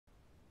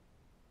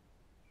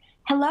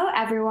Hello,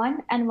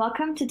 everyone, and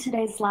welcome to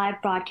today's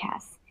live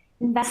broadcast,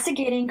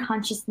 Investigating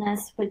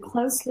Consciousness with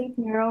Closed-Loop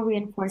Neural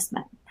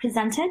Reinforcement,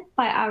 presented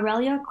by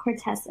Aurelio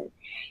Cortese.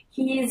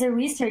 He is a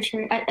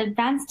researcher at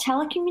Advanced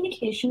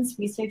Telecommunications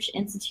Research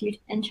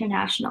Institute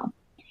International.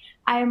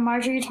 I am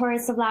Marjorie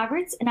Torres of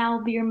LabRoots, and I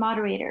will be your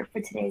moderator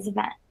for today's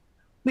event.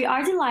 We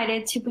are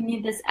delighted to bring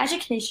you this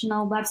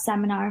educational web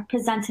seminar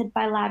presented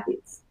by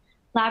LabRoots.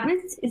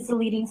 LabRoots is the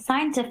leading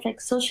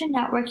scientific social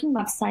networking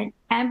website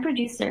and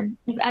producer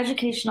of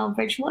educational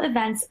virtual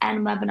events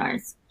and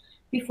webinars.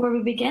 Before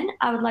we begin,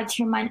 I would like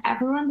to remind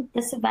everyone that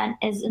this event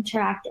is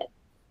interactive.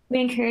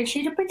 We encourage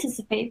you to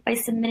participate by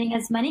submitting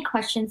as many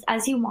questions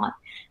as you want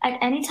at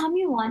any time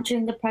you want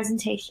during the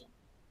presentation.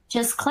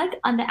 Just click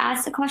on the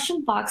Ask a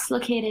Question box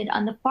located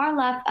on the far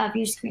left of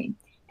your screen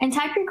and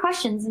type your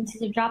questions into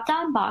the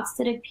drop-down box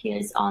that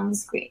appears on the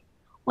screen.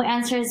 We'll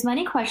answer as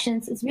many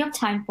questions as we have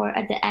time for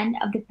at the end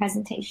of the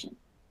presentation.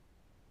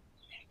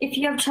 If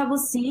you have trouble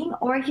seeing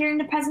or hearing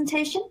the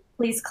presentation,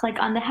 please click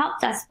on the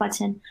Help Desk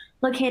button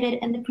located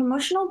in the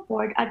promotional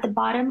board at the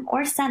bottom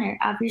or center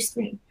of your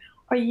screen,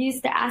 or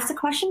use the Ask a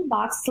Question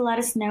box to let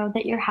us know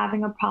that you're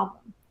having a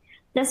problem.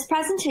 This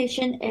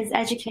presentation is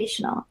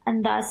educational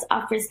and thus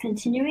offers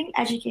continuing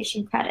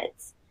education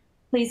credits.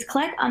 Please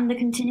click on the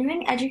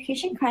Continuing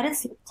Education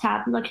Credits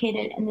tab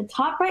located in the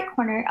top right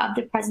corner of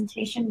the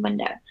presentation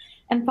window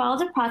and follow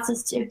the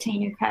process to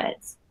obtain your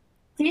credits.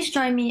 Please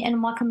join me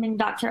in welcoming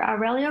Dr.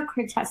 Aurelio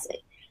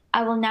Cortese.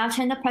 I will now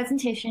turn the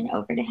presentation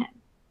over to him.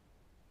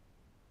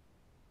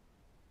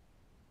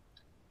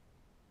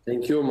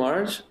 Thank you,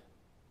 Marge.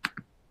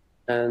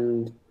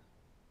 And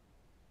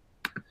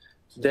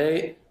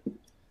today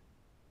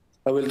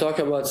I will talk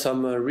about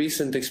some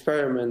recent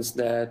experiments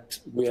that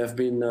we have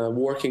been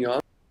working on,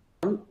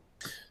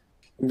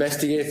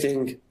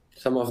 investigating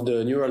some of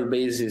the neural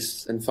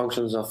bases and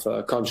functions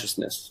of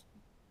consciousness.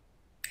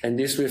 And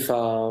this with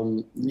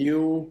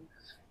new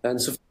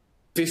and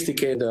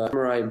sophisticated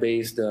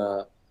MRI-based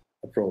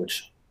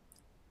approach.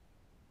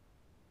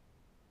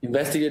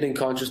 Investigating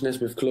consciousness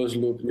with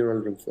closed-loop neural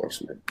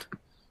reinforcement.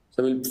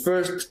 So I will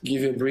first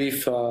give you a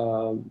brief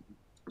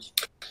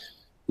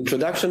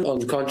introduction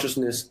on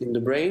consciousness in the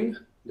brain.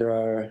 There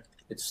are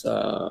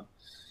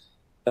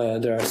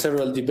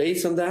several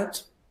debates on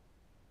that.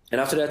 And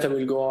after that, I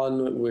will go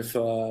on with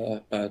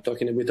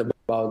talking a bit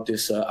about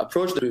this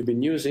approach that we've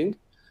been using,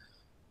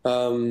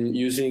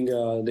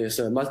 this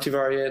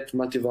multivariate,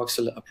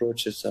 multivoxel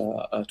approaches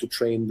to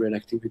train brain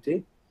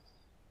activity.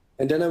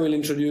 And then I will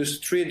introduce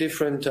three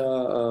different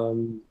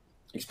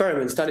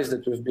experiment studies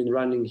that we've been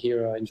running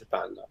here in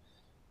Japan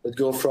that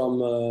go from,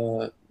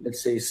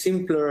 let's say,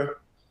 simpler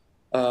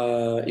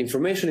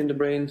information in the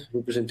brain,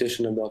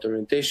 representation about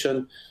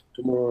orientation,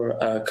 to more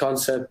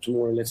concept, to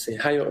more, let's say,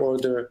 higher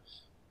order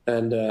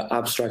and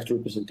abstract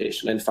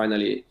representation. And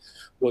finally,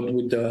 what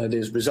would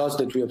these results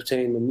that we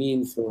obtain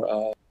mean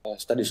for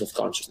studies of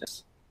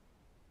consciousness?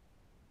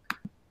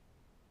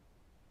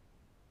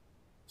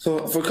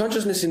 So for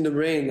consciousness in the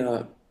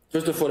brain,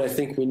 first of all, I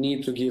think we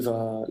need to give,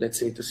 let's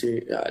say,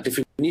 a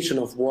definition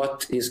of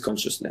what is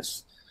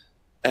consciousness.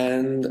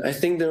 And I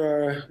think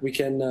we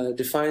can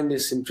define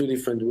this in two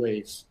different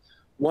ways.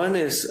 One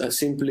is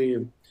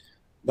simply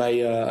by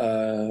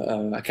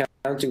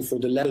accounting for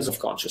the levels of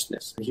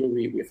consciousness.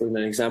 Here, for an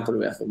example,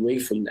 we have a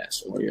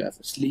wakefulness or you have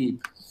a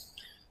sleep.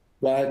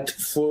 But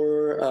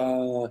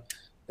for,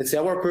 let's say,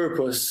 our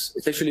purpose,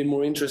 it's actually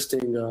more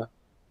interesting to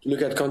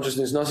look at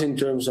consciousness not in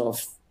terms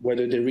of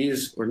whether there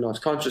is or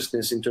not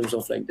consciousness in terms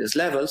of like these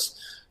levels,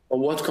 but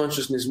what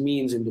consciousness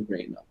means in the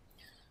brain.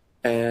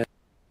 And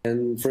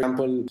for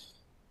example,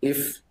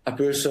 if a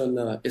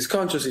person is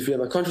conscious, if you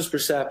have a conscious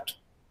percept,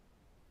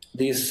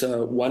 this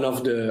one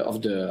of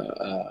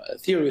the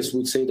theorists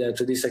would say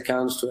that this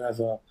accounts to have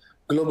a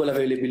global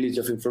availability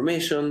of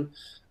information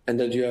and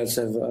that you have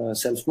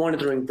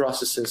self-monitoring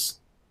processes.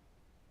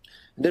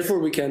 Therefore,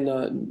 we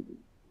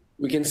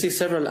can see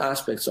several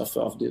aspects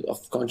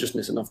of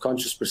consciousness and of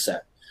conscious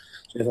percept.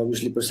 So you have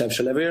obviously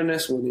perceptual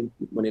awareness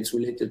when it's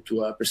related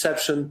to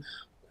perception,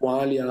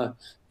 qualia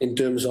in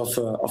terms of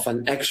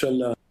an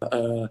actual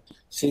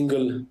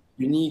single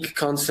unique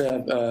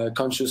concept,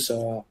 conscious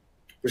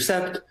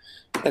percept,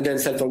 and then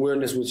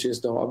self-awareness, which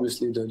is now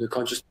obviously the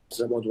consciousness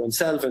about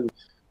oneself and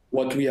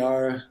what we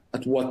are,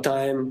 at what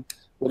time,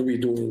 what are we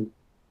doing.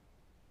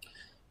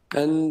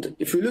 And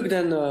if we look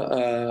then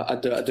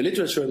at the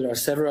literature, there are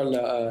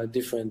several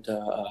different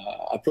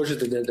approaches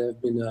that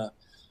have been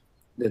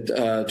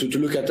to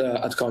look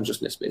at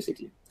consciousness,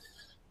 basically.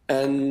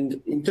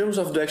 And in terms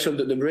of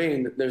the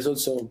brain, there's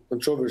also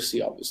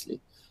controversy, obviously.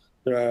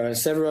 There are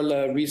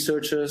several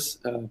researchers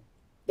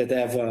that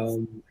have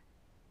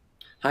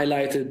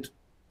highlighted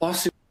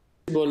possible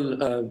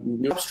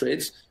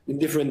substrates in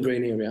different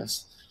brain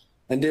areas.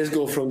 And these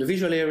go from the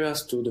visual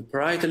areas to the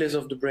parietal areas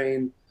of the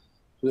brain,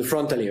 to the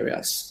frontal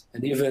areas,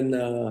 and even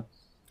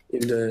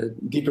in the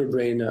deeper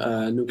brain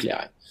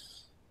nuclei.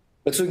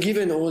 But so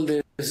given all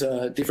these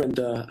different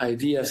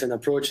ideas and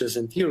approaches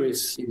and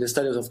theories in the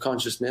studies of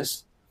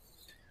consciousness,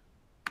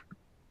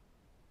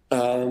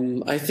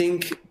 I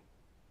think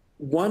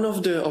one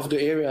of the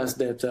areas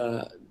that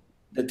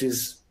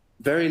is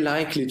very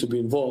likely to be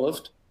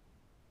involved,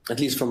 at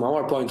least from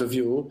our point of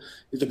view,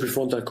 is the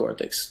prefrontal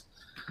cortex.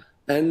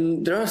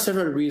 And there are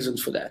several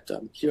reasons for that.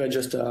 Here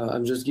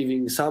I'm just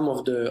giving some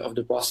of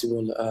the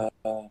possible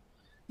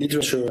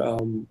literature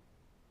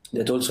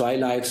that also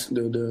highlights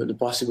the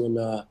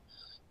possible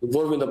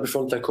involvement of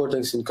prefrontal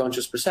cortex in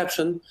conscious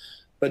perception.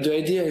 But the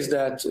idea is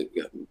that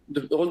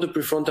all the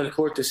prefrontal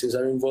cortices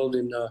are involved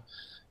in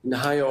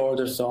higher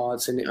order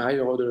thoughts and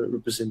higher order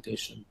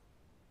representation.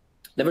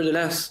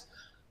 Nevertheless,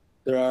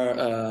 there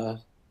are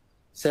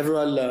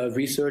several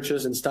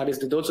researchers and studies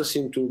that also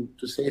seem to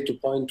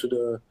point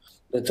to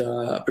that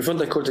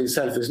prefrontal cortex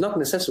itself is not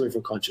necessary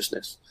for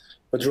consciousness,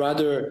 but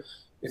rather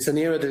it's an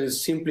area that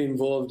is simply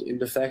involved in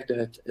the fact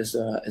that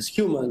as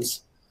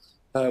humans,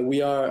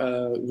 we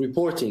are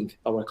reporting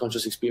our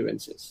conscious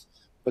experiences.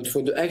 But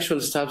for the actual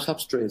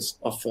substrates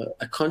of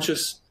a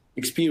conscious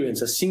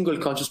experience, a single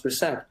conscious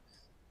percept,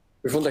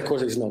 prefrontal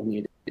cortex is not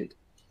needed.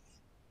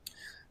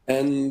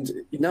 And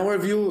in our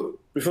view,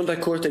 prefrontal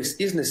cortex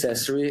is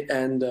necessary,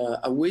 and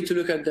a way to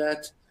look at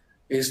that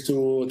is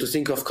to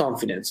think of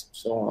confidence.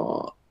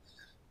 So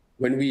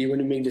when we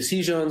make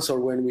decisions, or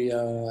when we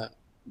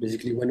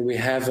when we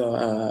have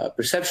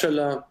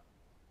perceptual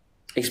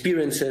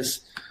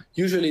experiences,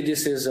 usually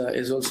this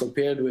is also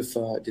paired with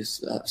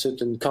this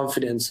certain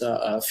confidence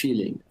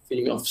feeling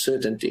of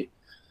certainty.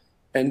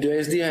 And the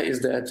idea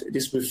is that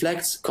this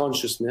reflects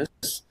consciousness,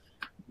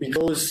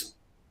 because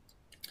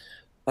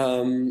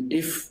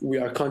if we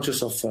are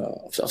conscious of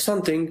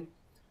something,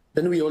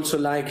 then we also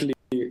likely,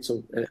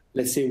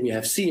 let's say we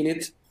have seen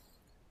it,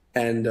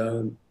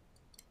 and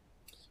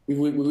we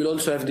will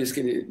also have this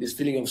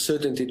feeling of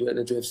certainty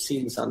that we have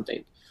seen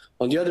something.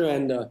 On the other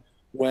hand,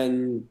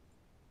 when,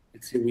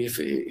 let's say,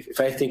 if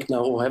I think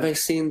now, oh, have I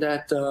seen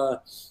that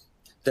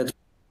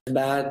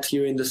bat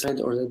here in the side,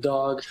 or the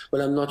dog?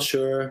 Well, I'm not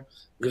sure,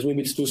 because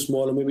maybe it's too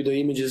small, or maybe the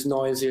image is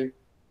noisy.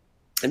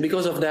 And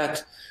because of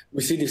that,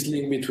 we see this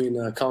link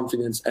between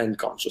confidence and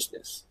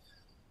consciousness.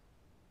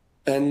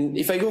 And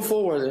if I go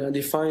forward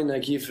and I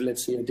give,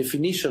 let's say, a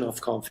definition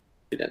of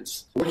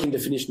confidence, a working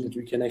definition that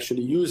we can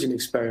actually use in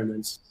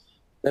experiments,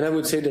 then I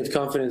would say that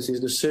confidence is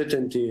the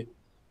certainty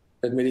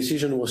that my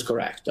decision was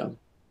correct.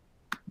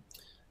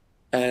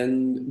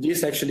 And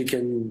this actually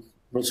can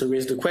also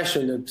raise the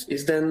question that,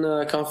 is then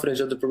confidence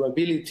of the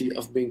probability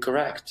of being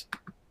correct?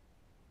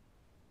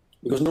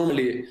 Because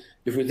normally,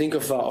 if we think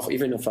of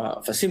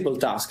a simple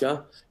task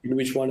in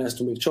which one has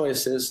to make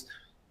choices,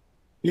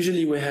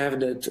 usually we have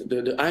that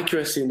the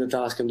accuracy in the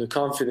task and the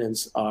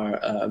confidence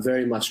are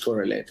very much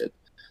correlated.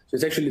 So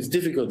it's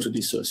difficult to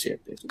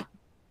dissociate it.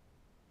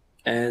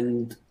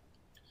 And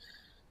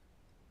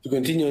to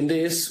continue on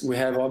this, we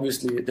have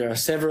obviously, there are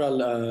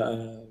several,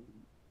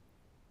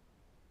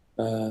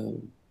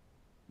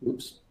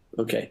 oops,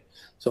 okay.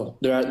 So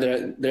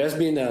there has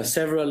been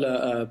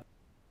several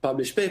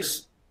published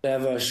papers that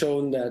have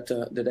shown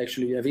that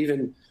actually you have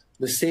even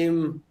the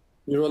same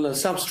neuronal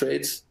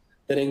substrates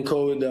that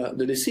encode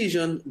the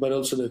decision, but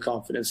also the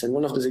confidence. And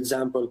one of these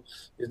examples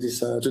is this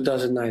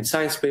 2009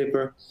 Science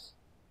paper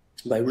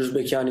by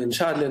Rusbekian and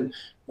Chadlin,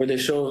 where they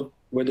showed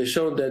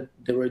that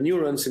there were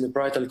neurons in the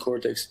parietal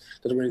cortex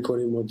that were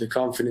encoding both the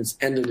confidence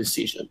and the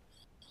decision.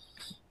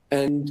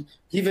 And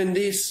given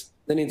this,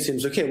 then it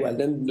seems, okay, well,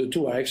 then the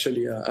two are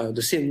actually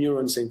the same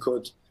neurons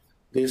encode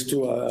these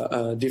two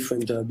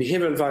different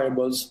behavioral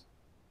variables.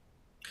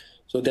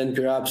 So then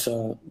perhaps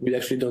we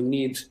actually don't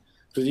need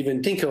to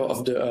even think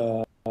of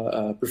the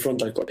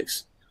prefrontal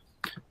cortex.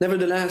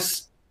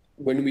 Nevertheless,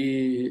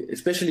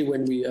 especially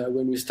when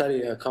we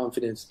study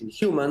confidence in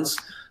humans,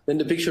 then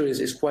the picture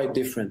is quite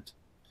different.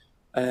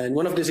 And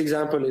one of these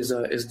examples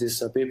is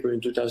this paper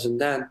in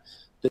 2010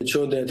 that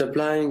showed that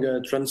applying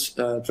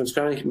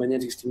transcranial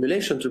magnetic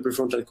stimulation to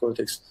prefrontal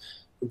cortex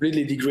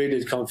completely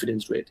degraded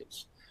confidence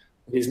ratings.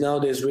 These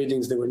nowadays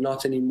ratings, they were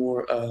not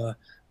anymore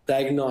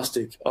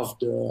diagnostic of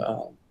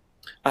the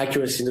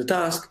accuracy in the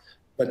task,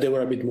 but they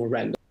were a bit more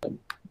random.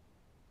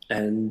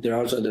 And there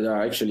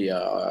are actually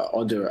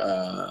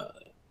other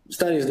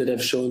studies that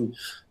have shown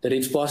that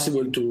it's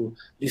possible to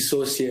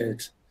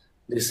dissociate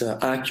this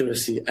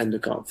accuracy and the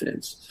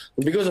confidence.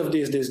 And because of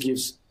this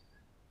gives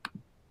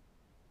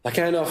a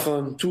kind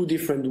of two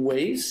different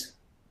ways,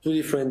 two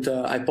different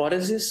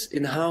hypotheses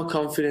in how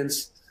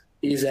confidence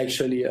is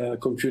actually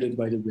computed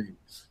by the brain.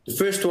 The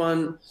first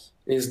one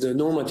is the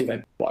normative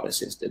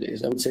hypothesis. That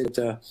is, I would say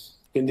that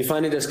you can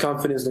define it as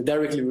confidence that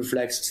directly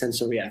reflects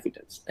sensory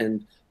evidence.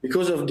 And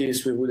because of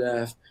this, we would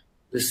have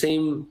the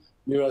same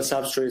neural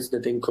substrates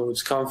that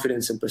encodes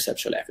confidence and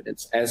perceptual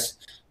evidence, as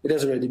it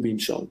has already been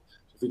shown.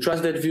 If we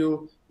trust that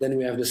view, then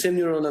we have the same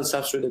neuronal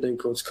substrate that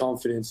encodes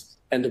confidence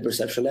and the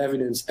perceptual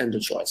evidence and the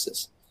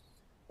choices.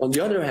 On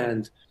the other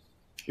hand,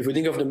 if we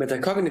think of the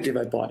metacognitive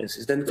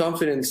hypothesis, then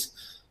confidence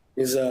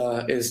is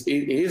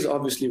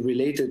obviously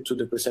related to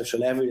the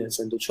perceptual evidence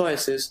and the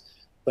choices,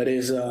 but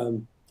is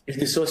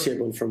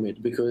dissociable from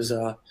it because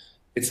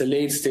it's a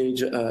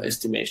late-stage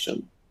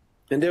estimation.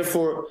 And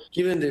therefore,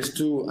 given these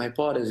two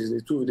hypotheses,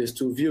 these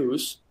two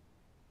views,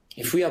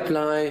 if we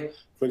apply,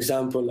 for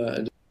example,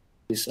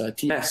 this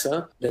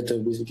TMS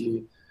that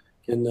basically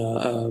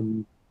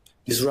can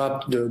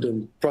disrupt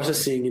the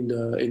processing in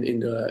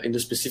the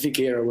specific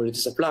area where it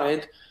is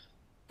applied,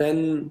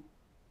 then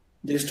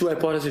these two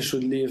hypotheses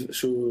should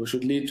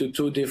lead to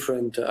two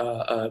different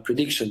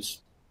predictions.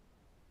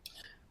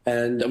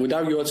 And I would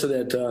argue also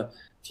that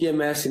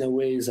TMS in a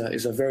way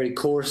is a very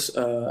coarse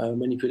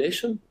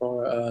manipulation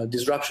or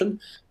disruption,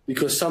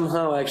 because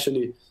somehow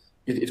actually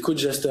it could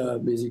just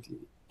basically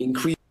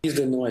increase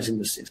the noise in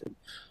the system.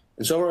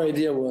 And so our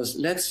idea was,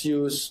 let's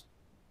use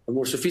a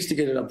more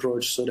sophisticated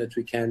approach so that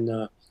we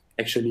can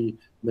actually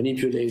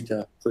manipulate,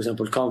 for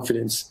example,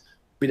 confidence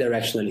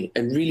bidirectionally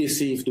and really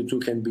see if the two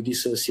can be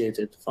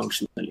dissociated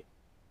functionally.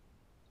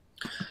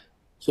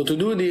 So to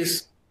do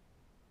this,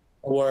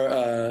 or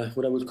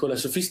what I would call a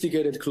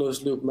sophisticated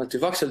closed-loop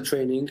multivoxel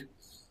training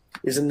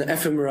is an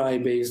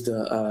fMRI-based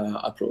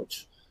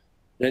approach.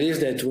 That is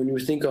that when you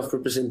think of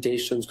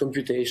representations,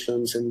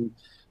 computations, and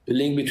the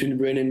link between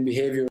brain and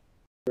behavior,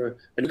 and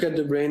look at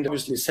the brain, there are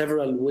obviously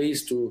several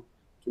ways to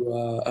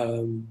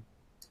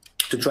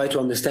try to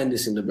understand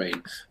this in the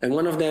brain. And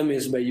one of them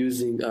is by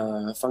using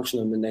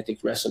functional magnetic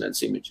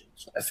resonance imaging,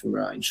 so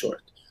fMRI in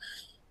short,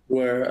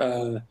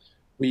 where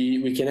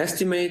we can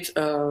estimate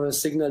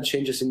signal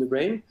changes in the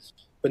brain,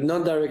 but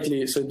not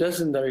directly, so it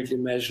doesn't directly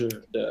measure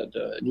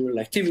the neural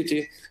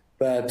activity,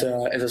 but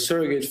as a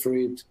surrogate for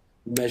it,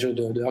 measure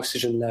the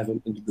oxygen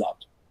level in the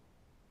blood.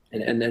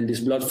 And then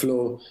this blood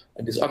flow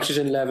and this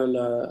oxygen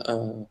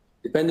level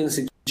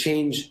dependency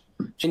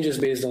changes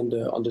based on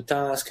the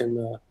task and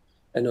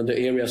on the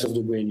areas of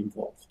the brain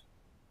involved.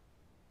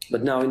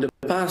 But now in the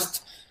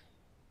past,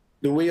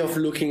 the way of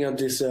looking at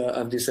this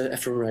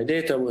fMRI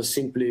data was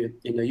simply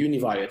in a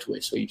univariate way.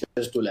 So you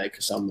just do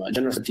like some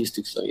general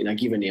statistics in a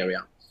given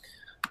area.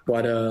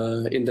 But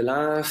in the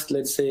last,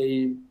 let's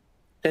say,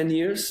 10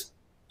 years,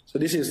 so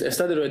this is, I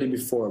started already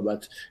before,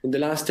 but in the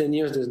last 10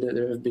 years,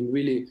 there have been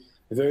really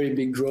a very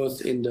big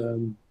growth in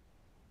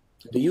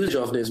the usage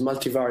of these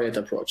multivariate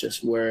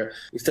approaches, where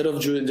instead of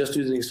just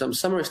using some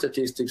summary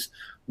statistics,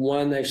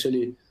 one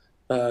actually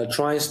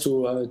tries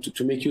to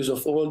make use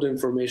of all the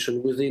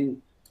information within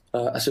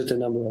a certain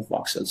number of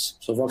voxels.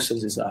 So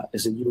voxels is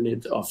a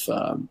unit of,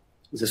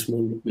 is a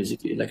small,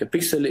 basically, like a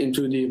pixel in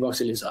 2D,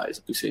 voxel is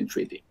a pixel in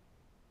 3D.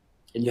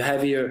 And you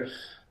have here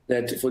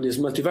that for these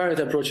multivariate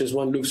approaches,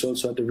 one looks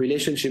also at the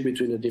relationship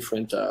between the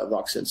different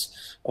voxels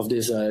of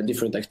these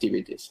different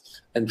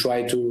activities and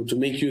try to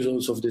make use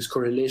also of these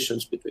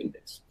correlations between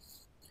this.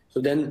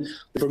 So then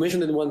the information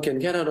that one can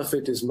get out of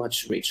it is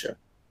much richer.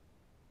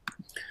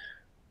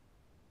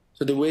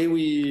 So the way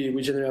we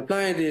generally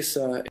apply this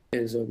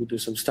is we do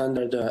some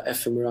standard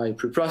fMRI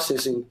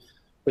pre-processing,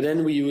 but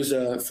then we use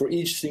for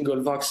each single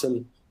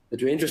voxel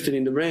that we're interested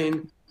in the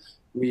brain,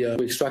 we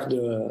extract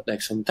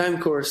some time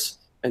course,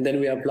 and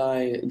then we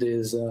apply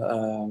this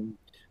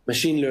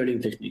machine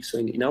learning technique. So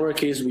in our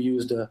case, we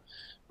used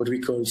what we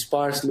call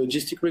sparse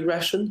logistic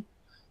regression.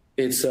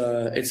 It's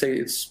a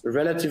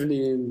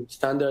relatively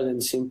standard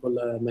and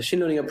simple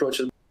machine learning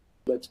approach,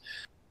 but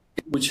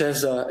which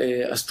has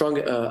a strong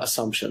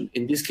assumption.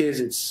 In this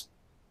case,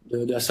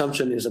 the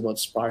assumption is about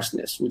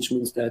sparseness, which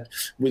means that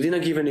within a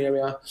given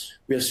area,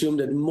 we assume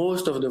that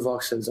most of the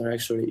voxels are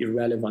actually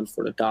irrelevant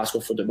for the task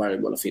or for the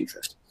variable of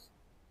interest.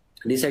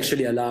 And this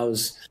actually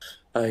allows,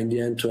 in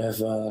the end, to have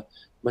a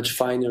much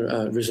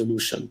finer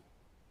resolution.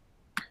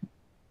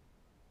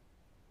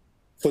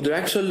 For the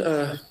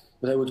actual,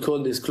 what I would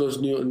call this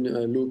closed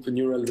loop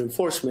neural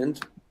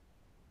reinforcement,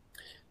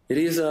 it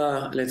is,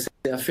 let's say,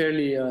 a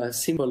fairly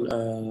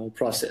simple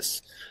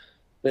process.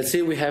 Let's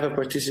say we have a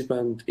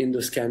participant in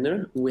the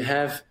scanner. We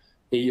have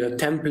a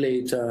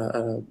template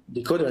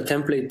decoder, a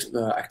template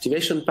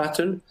activation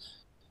pattern,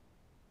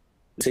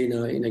 say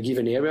in a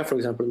given area, for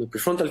example, in the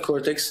prefrontal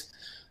cortex.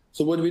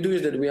 So what we do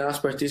is that we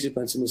ask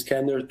participants in the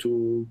scanner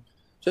to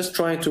just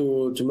try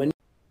to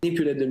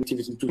manipulate the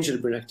activity, to change the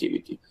brain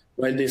activity,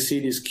 while they see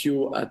this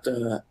cue at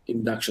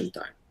induction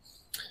time.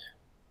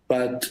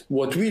 But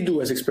what we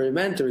do as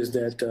experimenters is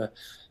that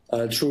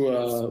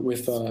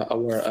with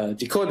our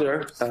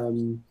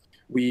decoder,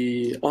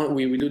 we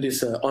do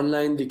this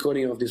online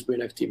decoding of this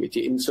brain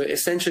activity. And so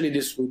essentially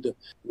this would,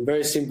 in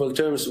very simple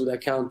terms, would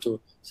account to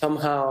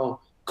somehow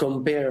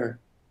compare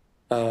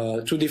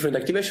two different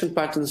activation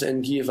patterns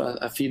and give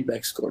a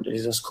feedback score. There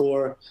is a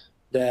score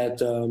that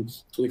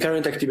the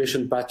current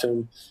activation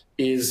pattern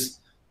is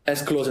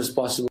as close as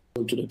possible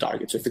to the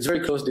target. So if it's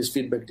very close, this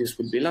feedback disk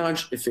will be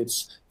large. If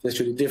it's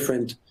actually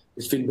different,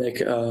 this feedback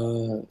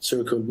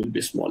circle will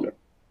be smaller.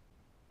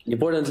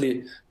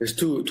 Importantly, there's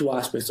two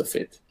aspects of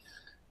it.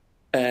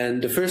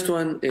 And the first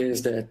one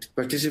is that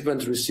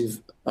participants receive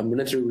a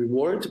monetary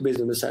reward based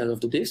on the size of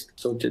the disk,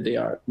 so that they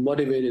are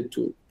motivated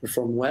to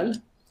perform well.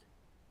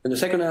 And the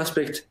second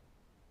aspect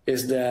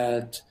is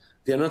that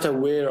they are not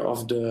aware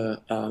of the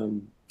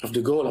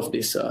goal of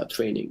this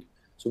training.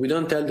 So we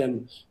don't tell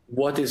them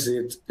what is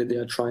it that they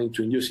are trying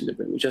to induce in the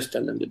brain. We just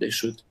tell them that they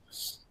should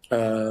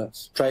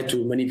try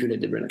to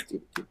manipulate the brain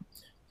activity.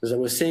 As I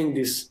was saying,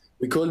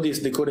 we call this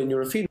decoded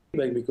neurofeedback,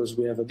 neurofeedback because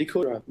we have a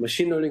decoder, a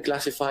machine learning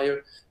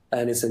classifier,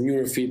 and it's a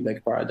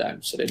neurofeedback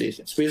paradigm. So that is,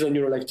 it's based on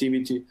neural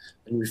activity,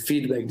 and we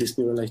feedback this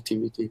neural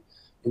activity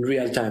in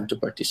real time to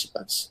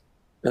participants.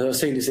 As I was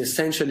saying, this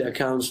essentially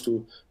accounts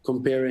to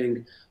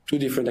comparing two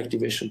different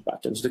activation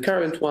patterns, the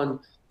current one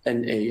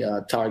and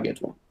a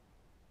target one.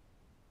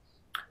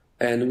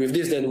 And with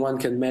this, then one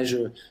can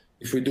measure,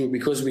 if we do,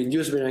 because we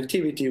induce brain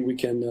activity, we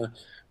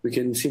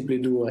can simply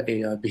do a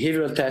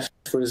behavioral test,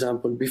 for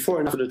example, before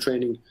and after the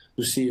training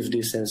to see if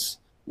this has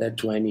led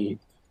to any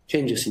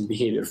changes in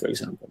behavior, for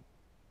example,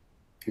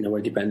 in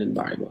our dependent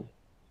variable.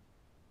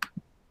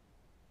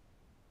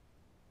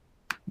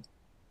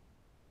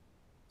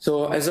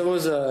 So as I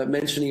was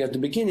mentioning at the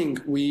beginning,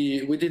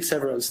 we did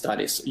several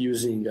studies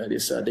using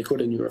this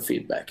decoder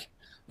neurofeedback.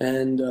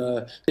 And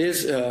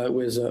this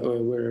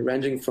we're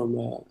ranging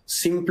from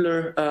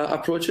simpler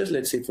approaches,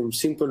 let's say from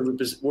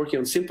working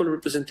on simple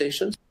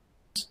representations,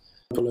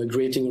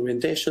 grading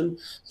orientation,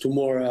 to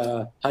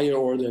more higher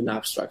order and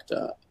abstract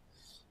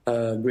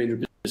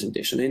brain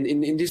representation.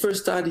 In this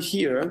first study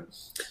here,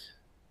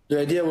 the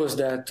idea was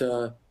that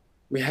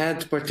we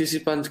had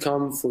participants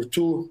come for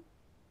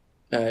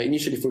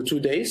initially for 2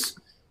 days.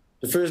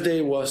 The first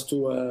day was to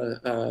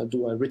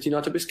do a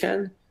retinotopy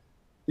scan.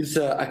 This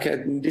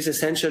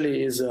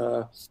essentially is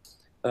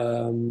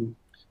being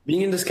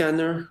in the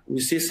scanner. We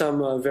see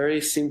some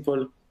very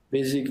simple,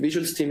 basic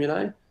visual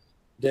stimuli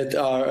that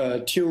are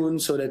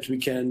tuned so that we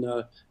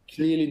can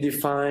clearly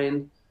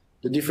define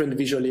the different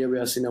visual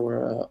areas in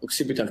our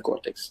occipital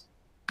cortex.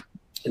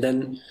 And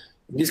then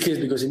in this case,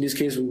 because in this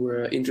case we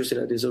were interested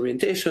in this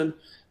orientation,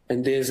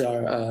 and these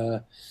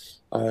are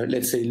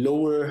let's say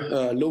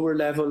lower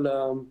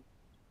level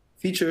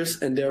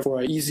features, and therefore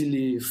are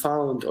easily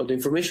found, or the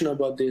information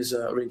about this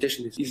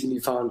orientation is easily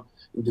found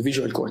in the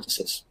visual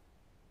cortices.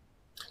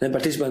 And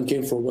participant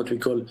came for what we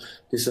call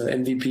this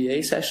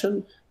MVPA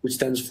session, which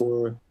stands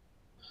for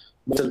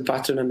Muscle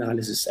Pattern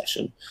Analysis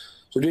session.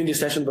 So during this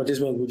session,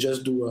 participants will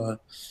just do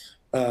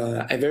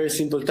a very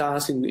simple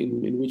task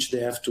in which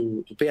they have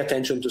to pay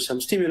attention to some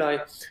stimuli.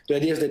 The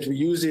idea is that we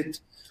use it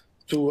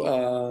to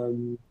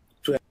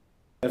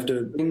have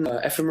the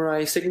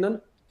fMRI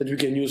signal that we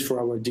can use for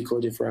our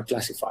decoding for our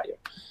classifier.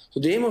 So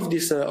the aim of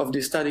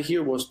this study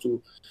here was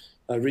to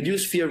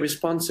reduce fear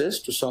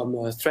responses to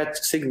some threat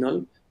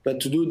signal,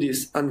 but to do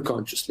this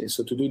unconsciously,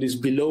 so to do this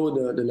below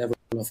the level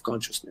of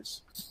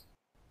consciousness.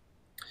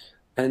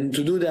 And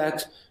to do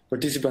that,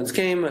 participants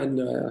came,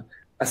 and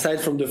aside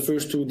from the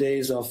first 2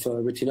 days of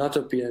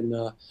retinotopy and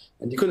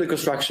decoder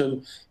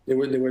construction, they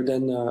were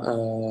then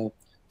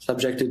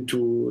subjected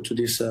to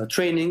this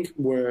training,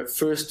 where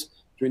first,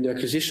 during the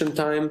acquisition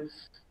time,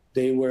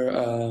 they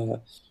were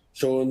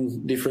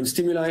shown different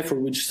stimuli, for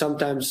which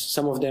sometimes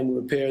some of them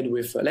were paired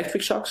with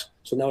electric shocks.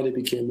 So now they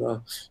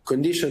became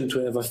conditioned to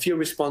have a fear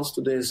response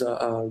to this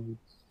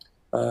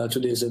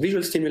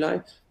visual stimuli.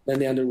 Then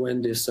they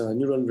underwent this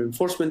neural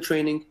reinforcement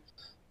training.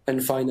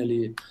 And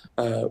finally,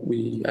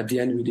 at the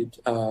end, we did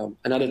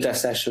another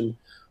test session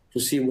to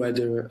see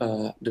whether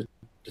the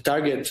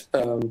target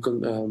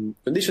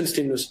conditioned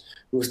stimulus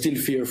was still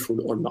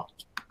fearful or not.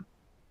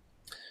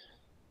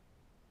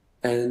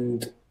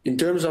 And in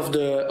terms of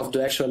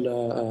the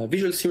actual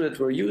visual stimuli that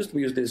were used,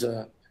 we used this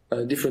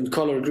different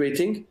color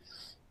grading,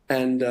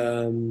 and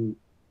in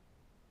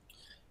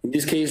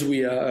this case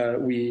we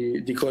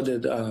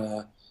decoded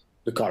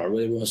the color,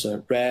 whether it was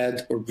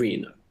red or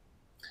green.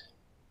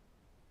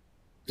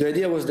 The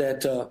idea was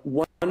that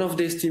one of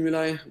the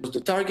stimuli was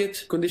the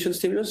target conditioned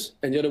stimulus,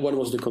 and the other one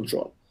was the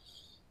control.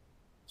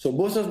 So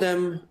both of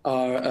them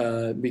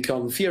are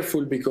become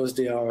fearful because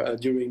they are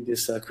during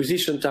this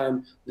acquisition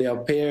time they are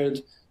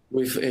paired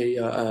with a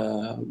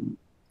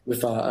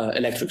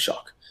electric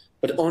shock,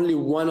 but only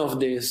one of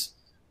these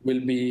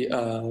will be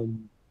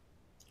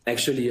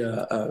actually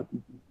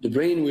the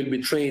brain will be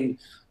trained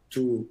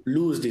to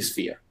lose this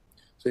fear.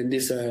 So in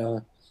this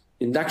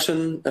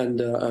induction and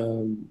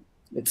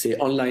let's say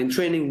online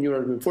training,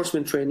 neural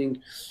reinforcement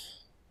training,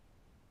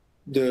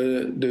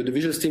 the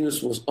visual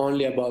stimulus was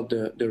only about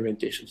the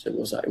orientation. So it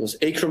was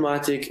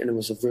achromatic and it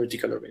was a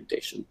vertical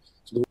orientation.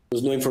 So there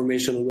was no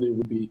information on whether it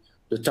would be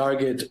the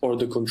target or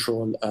the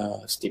control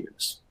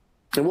stimulus.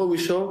 And what we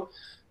show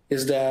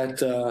is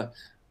that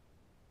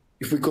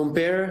if we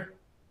compare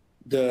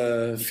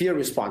the fear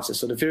responses,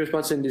 so the fear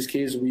response in this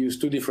case, we use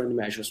two different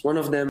measures. One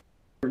of them,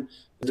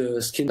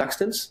 the skin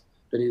conductance,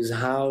 that is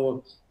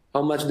how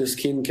much the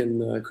skin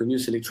can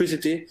conduce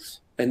electricity,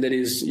 and that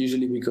is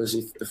usually because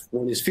if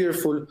one is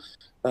fearful,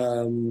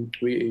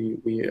 we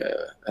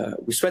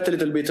sweat a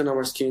little bit on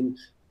our skin,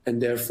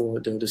 and therefore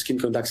the skin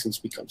conductance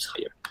becomes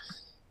higher.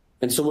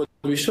 And so what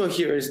we show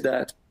here is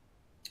that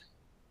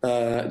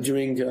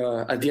during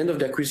at the end of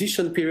the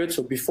acquisition period,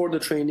 so before the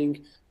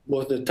training,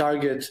 both the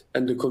target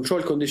and the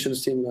control condition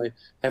stimuli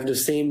have the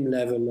same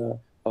level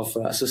of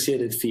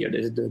associated fear.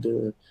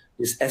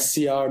 This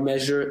SCR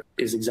measure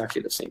is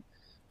exactly the same.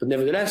 But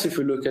nevertheless, if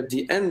we look at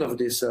the end of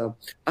this,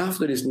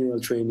 after this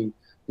neural training,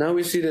 now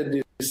we see that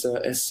this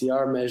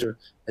SCR measure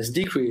has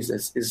decreased,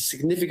 is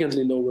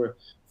significantly lower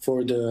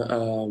for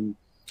the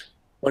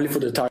only for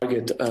the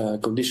target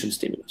conditioned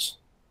stimulus.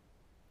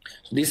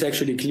 So this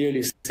actually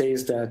clearly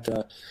says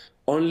that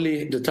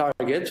only the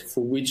target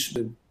for which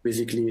the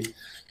basically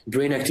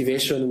brain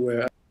activation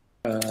were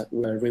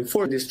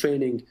reinforced this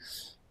training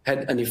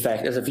had an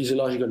effect, as a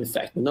physiological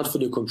effect, but not for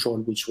the control,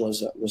 which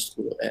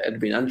had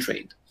been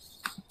untrained.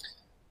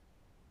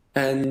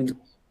 And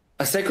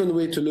a second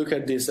way to look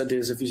at this, a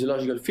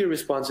physiological fear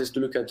response, is to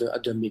look at the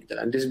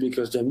amygdala. And this is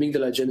because the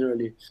amygdala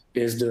generally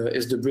is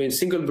the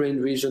single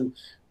brain region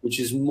which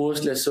is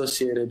mostly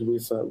associated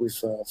with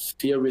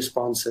fear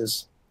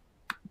responses.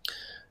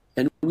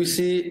 And we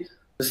see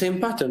the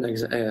same pattern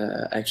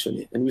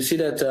actually. And we see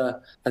that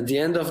at the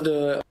end of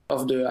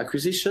the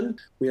acquisition,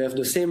 we have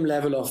the same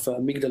level of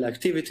amygdala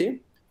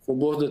activity for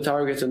both the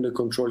target and the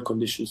control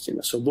condition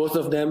stimulus. So both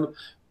of them,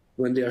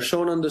 when they are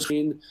shown on the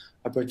screen,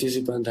 a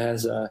participant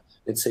has,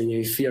 let's say,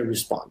 a fear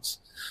response.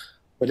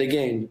 But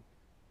again,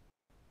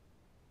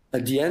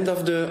 at the end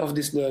of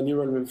this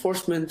neural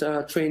reinforcement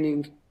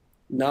training,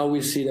 now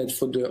we see that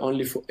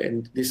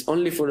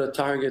only for the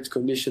target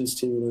condition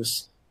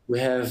stimulus, we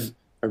have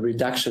a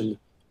reduction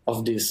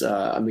of this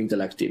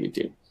amygdala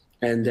activity.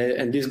 And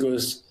this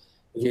goes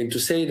again to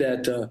say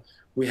that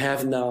we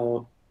have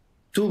now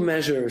two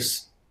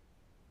measures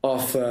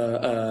of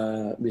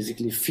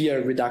basically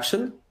fear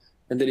reduction.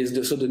 And that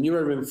is so the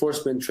neural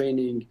reinforcement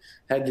training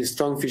had this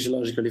strong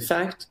physiological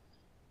effect.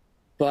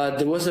 But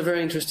there was a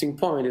very interesting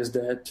point, is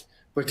that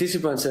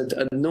participants had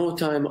at no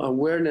time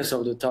awareness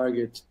of the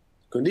target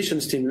condition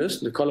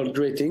stimulus, the color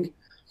grating,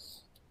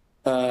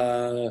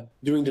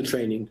 during the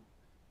training.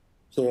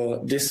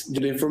 So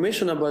the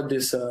information about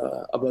this,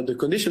 about the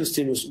condition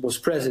stimulus was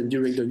present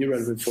during the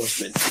neural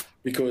reinforcement,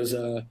 because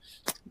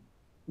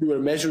we were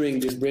measuring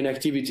this brain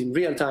activity in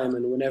real time,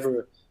 and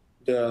whenever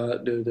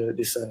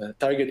this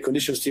target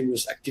condition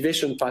stimulus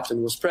activation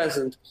pattern was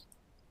present,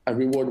 a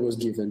reward was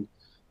given.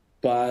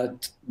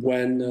 But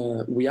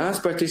when we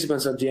asked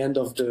participants at the end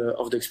of the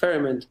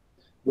experiment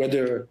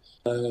whether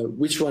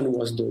which one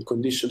was the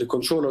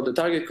control or the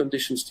target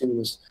condition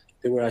stimulus,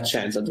 they were a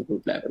chance at the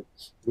group level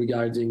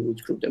regarding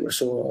which group they were.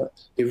 So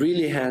they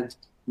really had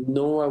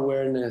no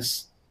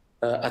awareness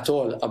at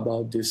all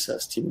about this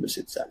stimulus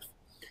itself.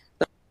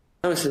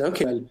 Now I said,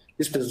 okay, well,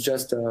 this was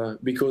just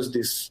because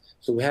this.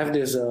 So we have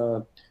these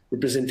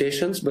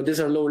representations, but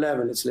these are low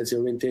level. Let's say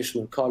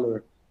orientation or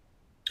color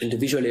in the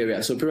visual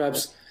area. So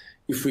perhaps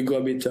if we go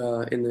a bit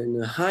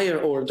in higher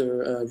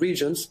order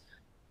regions,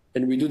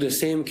 and we do the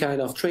same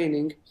kind of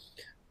training,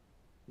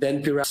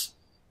 then perhaps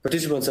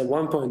participants at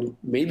one point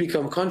may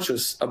become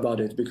conscious about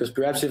it, because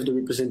perhaps if the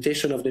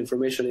representation of the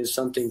information is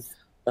something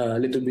a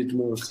little bit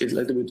more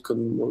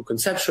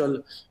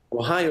conceptual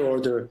or higher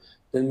order,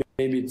 then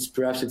maybe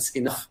perhaps it's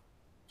enough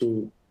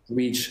to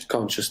reach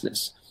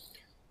consciousness.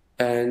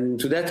 And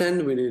to that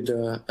end, we did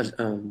a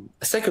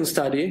second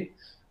study,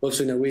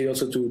 also in a way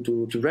also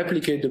to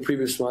replicate the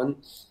previous one.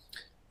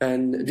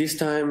 And this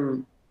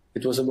time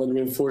it was about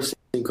reinforcing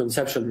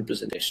conceptual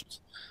representations.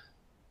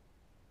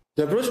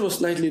 The approach was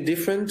slightly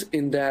different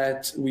in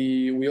that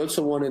we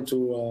also wanted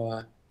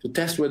to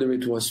test whether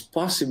it was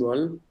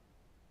possible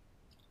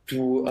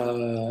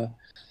to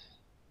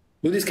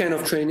do this kind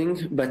of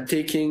training by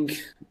taking,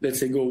 let's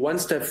say, go one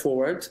step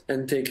forward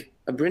and take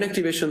a brain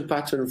activation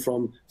pattern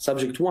from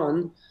subject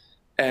 1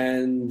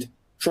 and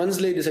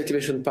translate this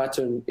activation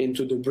pattern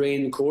into the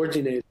brain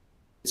coordinates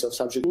of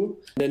subject 2,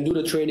 then do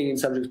the training in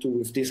subject 2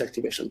 with this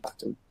activation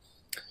pattern.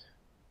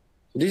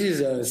 This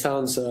is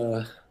sounds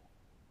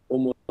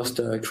almost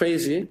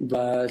crazy,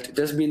 but it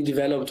has been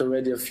developed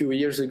already a few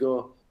years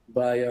ago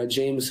by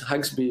James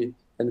Huxby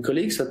and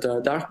colleagues at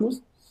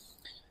Dartmouth.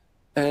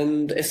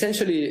 And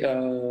essentially,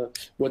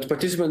 what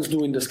participants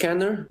do in the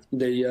scanner,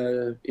 they,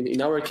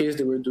 in our case,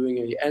 they were doing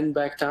a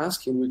end-back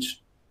task, in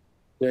which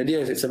the idea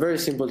is it's a very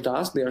simple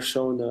task. They are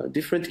shown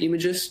different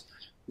images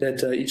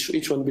that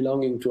each one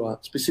belonging to a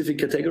specific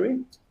category.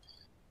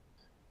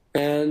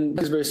 And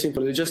it's very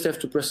simple. They just have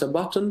to press a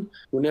button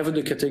whenever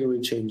the category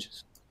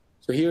changes.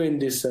 So here in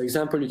this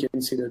example, you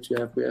can see that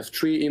we have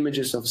 3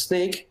 images of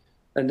snake,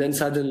 and then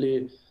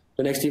suddenly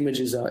the next image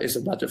is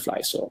a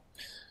butterfly. So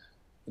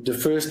the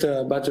first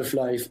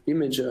butterfly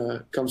image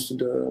comes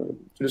to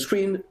the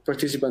screen.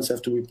 Participants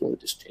have to report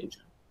this change.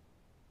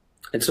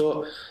 And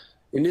so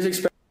in this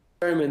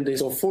experiment, they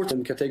saw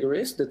 14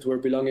 categories that were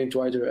belonging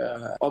to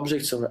either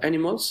objects or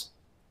animals.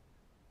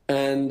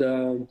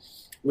 And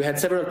we had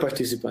several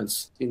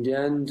participants. In the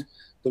end,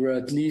 there were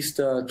at least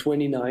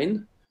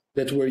 29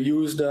 that were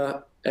used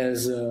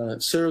as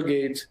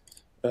surrogate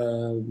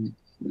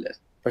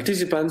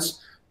participants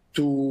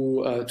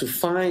to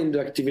find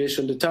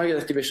the target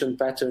activation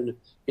pattern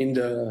in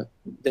the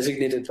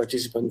designated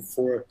participant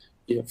for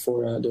the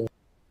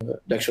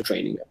actual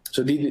training.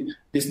 So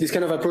this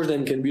kind of approach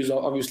then can be used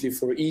obviously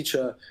for each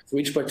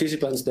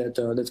participant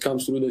that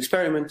comes to do the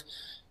experiment,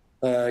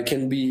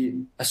 can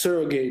be a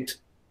surrogate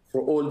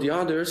for all the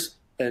others,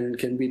 and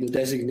can be the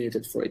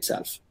designated for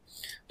itself.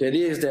 The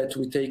idea is that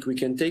we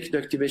can take the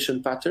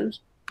activation patterns,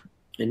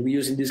 and we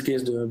use in this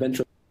case the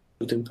ventral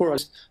temporal,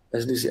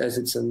 as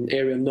it's an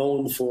area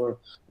known for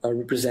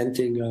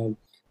representing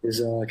is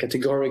a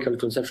categorical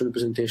conceptual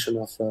representation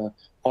of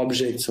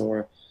objects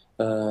or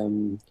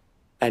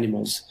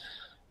animals.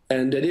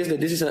 And that is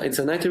that it's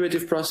an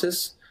iterative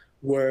process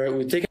where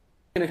we take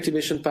an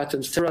activation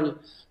pattern, several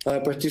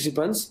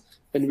participants,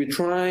 and we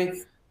try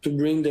to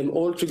bring them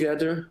all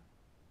together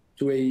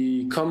to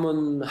a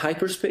common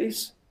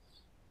hyperspace,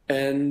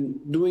 and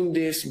doing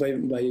this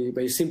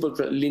by simple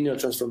linear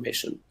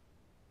transformation.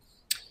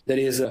 That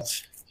is,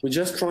 we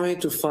just try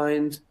to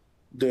find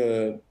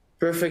the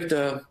perfect,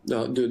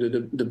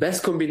 the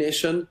best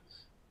combination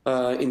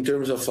in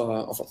terms of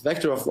a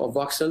vector of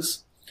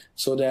voxels,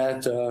 so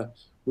that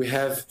we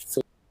have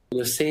for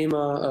the same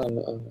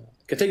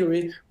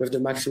category with the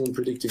maximum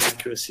predictive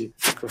accuracy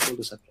across all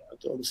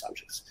the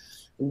subjects.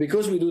 And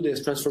because we do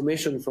this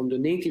transformation from the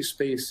native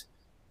space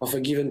of a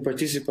given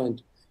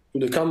participant to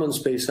the common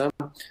space,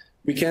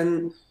 we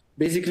can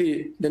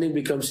basically, then it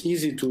becomes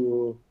easy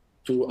to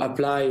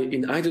apply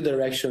in either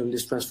direction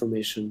this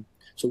transformation.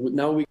 So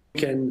now we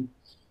can,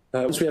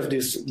 once we have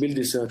build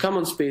this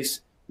common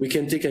space, we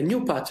can take a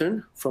new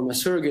pattern from a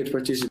surrogate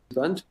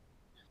participant,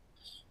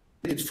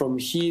 it from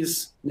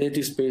his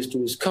native space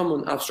to his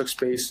common abstract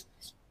space,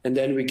 and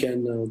then we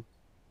can,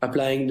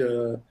 applying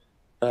the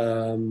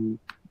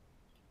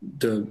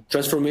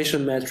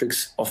transformation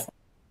matrix of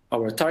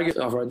our target,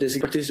 of our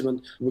designated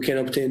participant, we can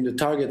obtain the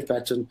target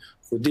pattern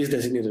for this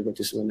designated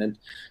participant. And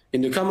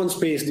in the common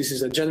space, this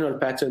is a general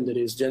pattern that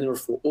is general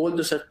for all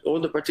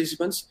the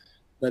participants,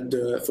 but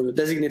for the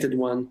designated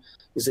one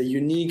is a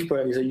unique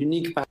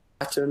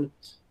pattern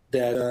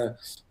that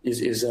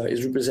is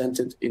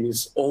represented in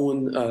its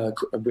own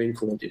brain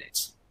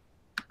coordinates.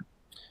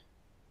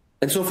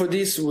 And so for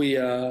this, we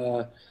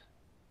again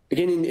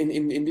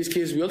in this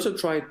case we also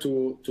try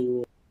to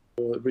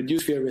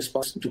reduce fear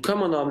response to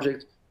common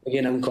object,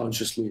 again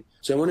unconsciously.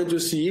 So I wanted to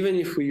see, even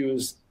if we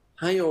use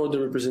higher order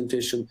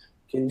representation,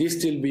 can this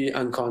still be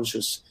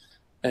unconscious?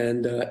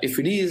 And if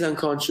it is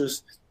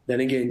unconscious, then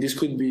again this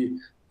could be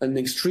an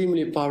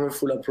extremely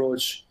powerful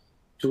approach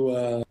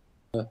to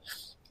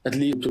at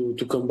least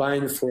to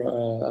combine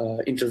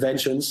for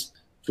interventions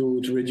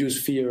to reduce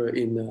fear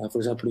in, for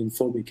example, in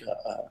phobic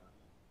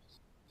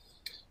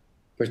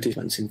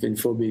participants, in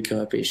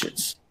phobic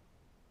patients.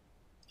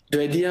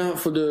 The idea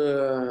for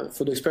the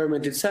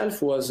experiment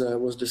itself was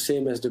the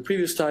same as the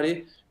previous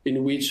study,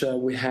 in which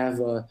we have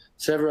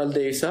several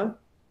data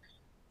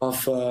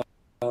of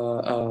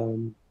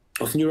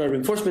neural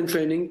reinforcement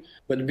training,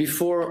 but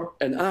before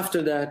and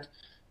after that,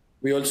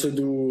 we also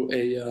do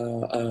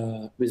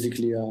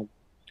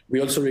we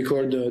also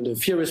record the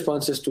fear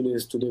responses to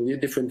the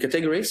different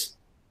categories,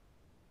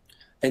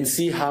 and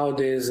see how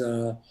there's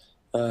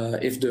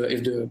if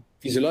the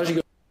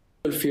physiological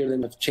fear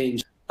then have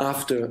changed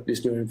after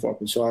this neural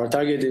reinforcement. So our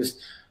target is,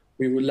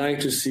 we would like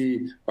to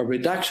see a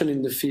reduction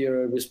in the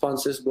fear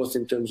responses, both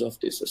in terms of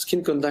this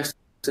skin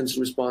conductance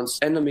response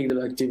and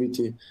amygdala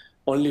activity,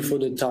 only for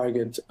the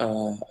target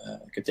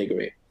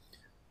category.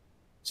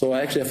 So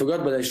actually I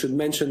forgot, but I should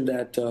mention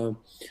that the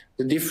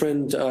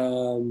different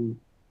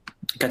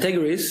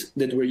categories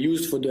that were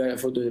used for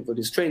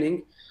this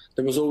training,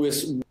 there was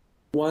always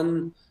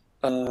one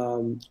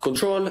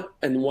control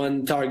and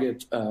one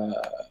target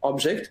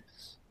object,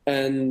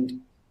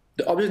 and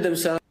the objects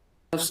themselves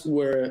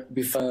were,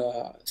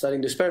 before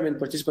starting the experiment,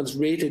 participants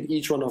rated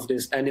each one of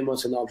these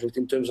animals and objects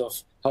in terms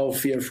of how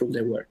fearful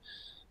they were.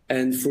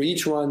 And for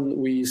each one,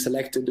 we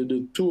selected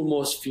the two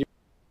most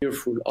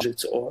fearful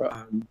objects or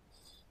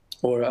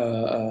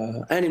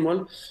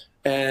animal,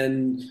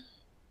 and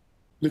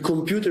the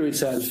computer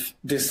itself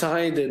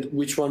decided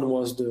which one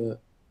was the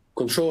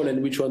control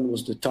and which one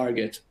was the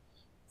target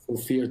for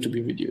fear to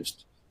be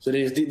reduced. So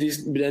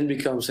this then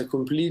becomes a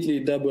completely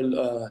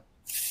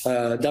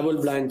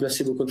double-blind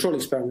placebo-controlled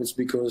experiments,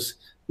 because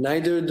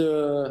neither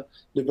the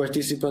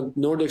participant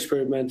nor the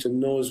experimenter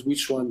knows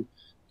which one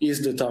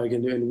is the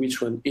target and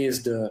which one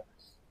is the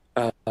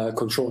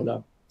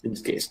controller in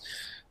this case.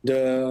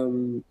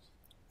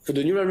 For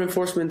the neural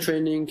reinforcement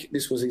training,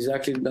 this was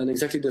done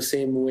exactly the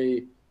same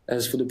way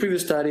as for the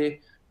previous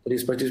study. That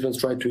is, participants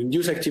try to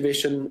induce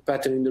activation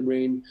pattern in the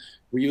brain.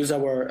 We use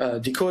our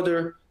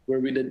decoder, where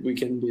we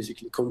can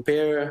basically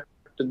compare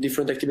the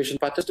different activation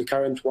patterns, the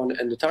current one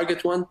and the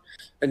target one,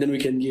 and then we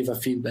can give a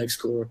feedback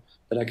score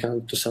that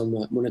accounts to some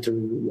monetary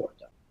reward.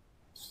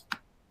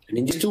 And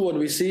in these two, what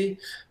we see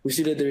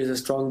that there is a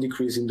strong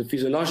decrease in the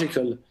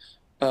physiological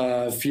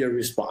fear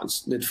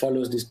response that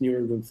follows this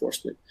neural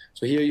reinforcement.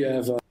 So here you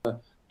have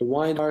the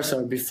white bars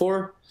are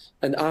before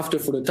and after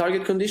for the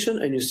target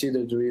condition, and you see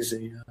that there is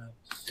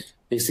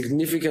a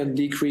significant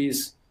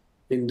decrease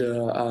in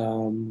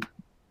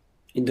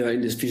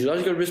this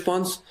physiological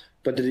response,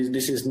 but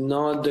this is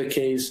not the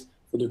case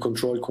for the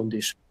control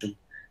condition.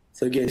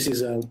 So again, this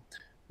is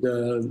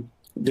the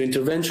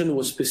intervention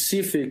was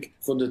specific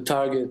for the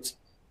target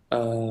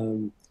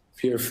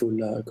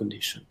fearful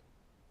condition.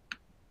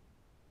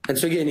 And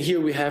so again,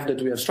 here we have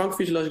strong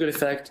physiological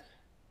effect,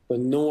 but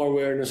no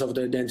awareness of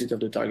the identity of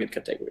the target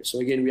category. So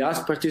again, we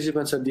asked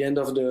participants at the end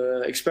of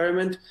the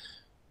experiment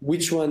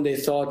which one they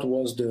thought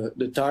was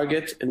the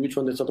target and which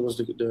one they thought was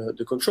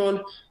the control,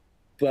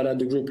 but at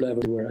the group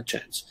level, they were a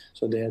chance.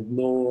 So they had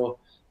no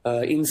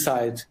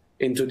insight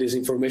into this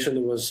information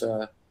that was,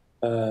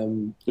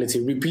 let's say,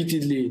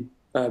 repeatedly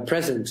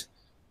present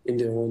in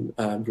their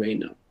own brain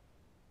now.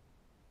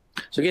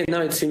 So again,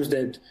 now it seems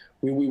that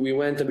we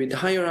went a bit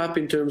higher up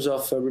in terms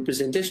of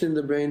representation in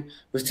the brain,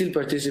 but still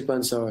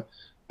participants are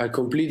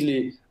completely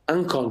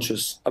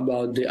unconscious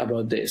about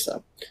this.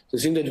 So it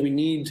seems that we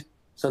need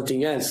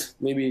something else,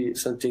 maybe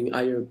something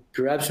higher.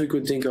 Perhaps we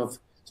could think of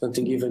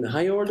something even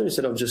higher order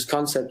instead of just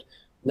concept.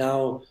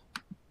 Now,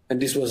 and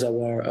this was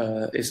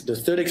it's the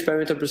third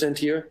experiment I present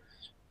here,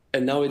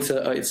 and now it's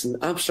an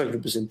abstract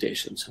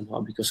representation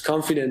somehow, because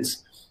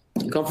confidence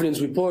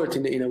report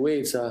in a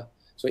way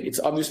so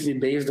it's obviously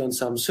based on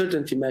some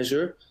certainty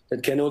measure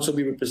that can also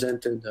be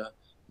represented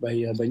by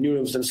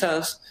neurons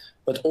themselves,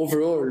 but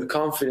overall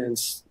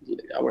confidence,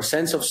 our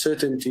sense of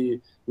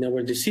certainty in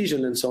our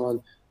decision and so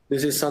on,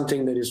 this is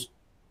something that is,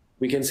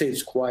 we can say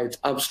it's quite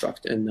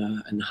abstract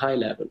and high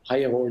level,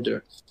 higher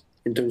order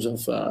in terms of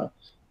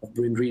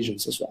brain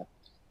regions as well.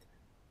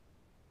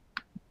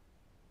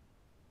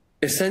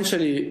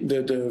 Essentially,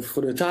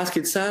 for the task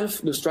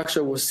itself, the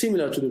structure was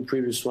similar to the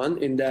previous one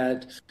in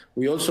that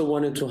we also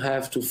wanted to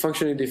have to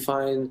functionally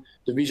define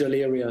the visual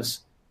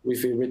areas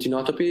with a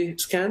retinopathy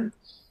scan.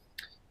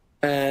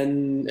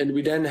 And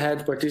we then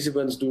had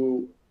participants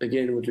do,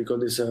 again, what we call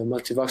this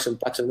multivoxel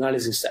pattern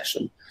analysis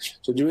session.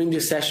 So during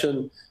this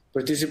session,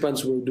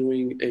 participants were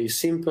doing a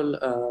simple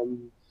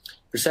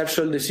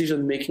perceptual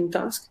decision-making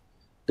task.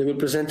 They were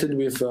presented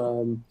with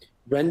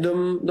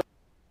random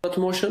dot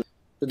motion.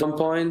 The dot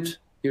point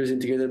here is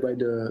indicated by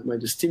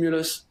the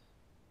stimulus.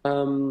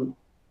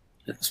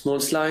 Small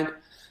slide.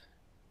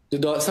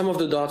 Some of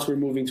the dots were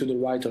moving to the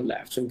right or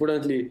left. So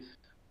importantly,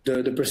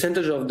 the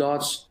percentage of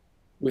dots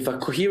with a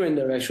coherent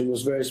direction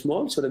was very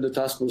small, so that the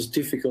task was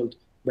difficult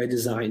by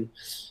design.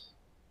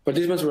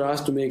 Participants were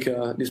asked to make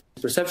this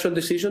perceptual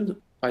decision,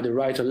 either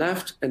right or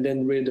left, and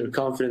then rate their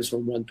confidence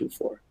from 1 to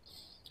 4.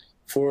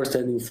 4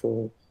 standing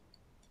for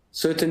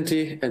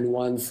certainty, and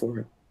 1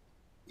 for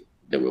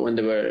when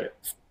they were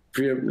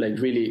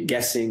really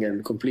guessing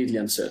and completely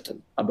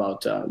uncertain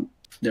about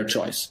their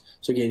choice.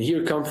 So again,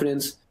 here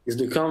confidence is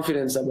the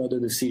confidence about the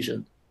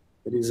decision.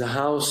 It is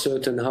how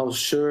certain, how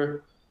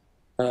sure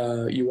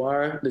you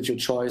are that your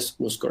choice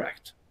was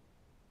correct.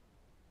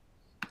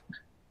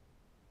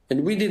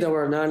 And we did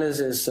our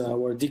analysis,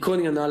 our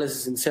decoding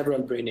analysis in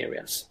several brain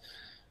areas.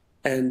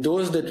 And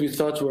those that we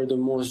thought were the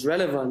most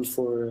relevant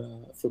for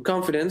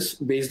confidence,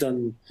 based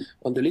on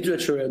the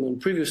literature and on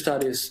previous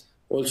studies,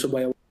 also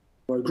by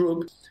our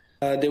group,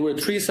 there were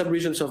 3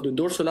 subregions of the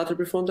dorsolateral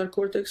prefrontal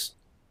cortex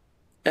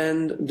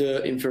and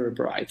the inferior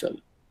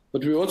parietal.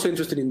 But we were also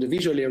interested in the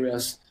visual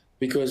areas,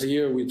 because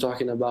here we're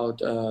talking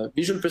about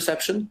visual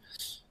perception,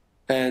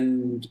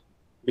 and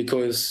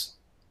because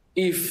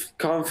if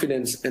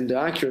confidence and the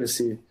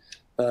accuracy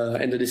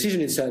and the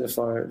decision itself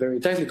are very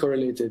tightly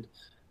correlated,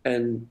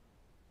 and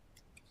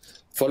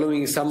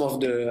following some of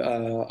the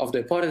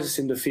hypotheses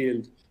in the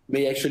field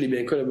may actually be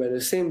encoded by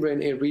the same brain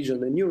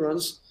region and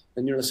neurons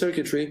and neural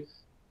circuitry,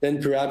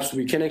 then perhaps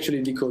we can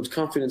actually decode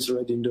confidence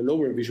already in the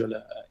lower visual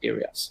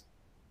areas.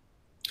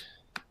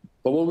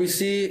 But what we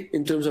see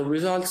in terms of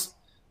results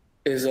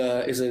is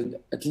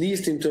at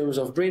least in terms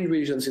of brain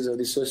regions, is a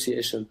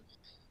dissociation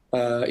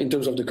in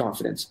terms of the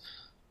confidence.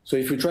 So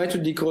if we try to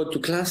decode, to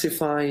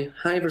classify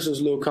high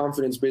versus low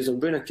confidence based on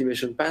brain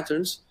activation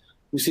patterns,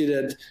 we see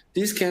that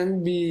this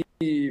cannot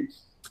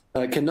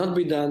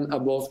be done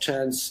above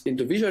chance in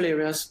the visual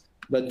areas,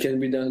 but can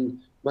be done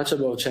much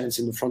above chance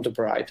in the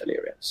frontoparietal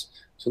areas.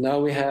 So now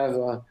we have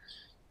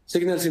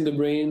signals in the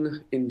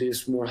brain in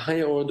these more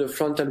higher order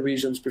frontal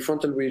regions,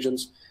 prefrontal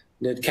regions,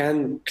 that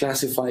can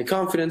classify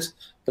confidence,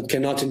 but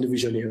cannot in the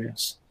visual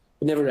areas.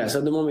 But nevertheless,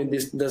 at the moment,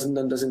 this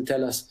doesn't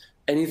tell us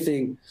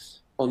anything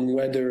on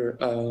whether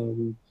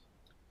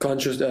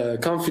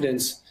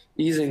confidence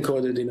is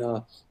encoded in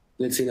a,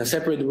 let's say, in a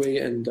separate way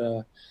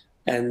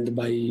and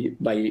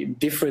by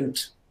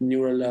different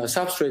neural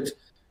substrate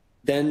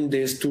than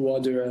these 2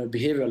 other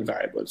behavioral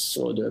variables.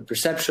 So the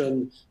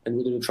perception and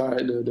whether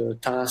the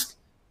task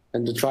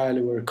and the trial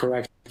were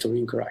correct or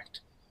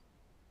incorrect.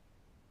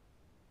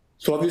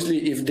 So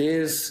obviously, if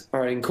these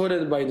are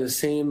encoded by the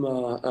same,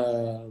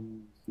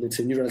 let's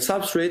say, neural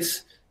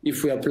substrates,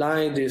 if we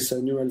apply this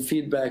neural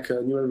feedback,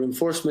 neural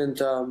reinforcement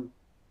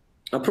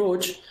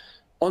approach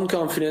on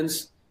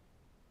confidence,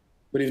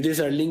 but if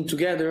these are linked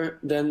together,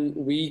 then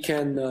we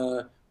can,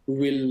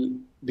 we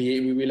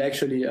will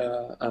actually,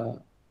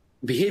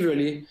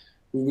 behaviorally,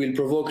 we will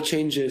provoke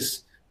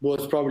changes,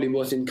 probably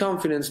both in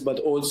confidence, but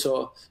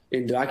also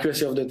in the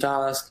accuracy of the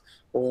task,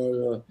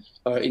 or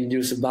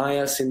induce a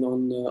bias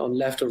on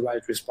left or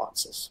right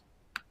responses.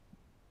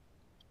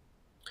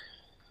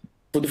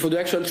 For the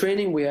actual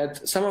training, we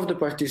had some of the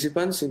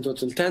participants, in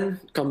total 10,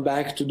 come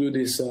back to do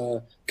this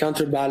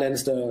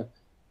counterbalanced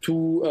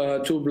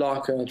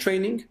two-block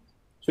training.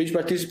 So each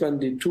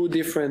participant did two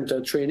different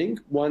training,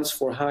 once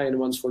for high and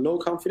once for low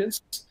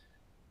confidence.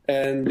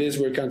 And these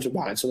were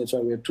counterbalanced. So that's why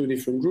we have two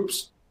different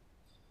groups.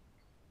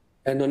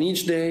 And on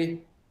each day,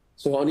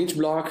 so on each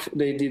block,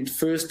 they did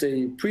first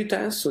a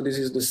pre-test. So this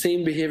is the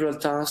same behavioral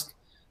task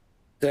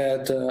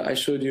that I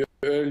showed you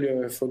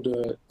earlier for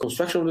the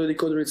construction of the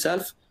decoder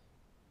itself,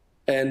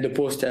 and the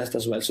post-test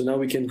as well. So now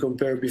we can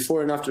compare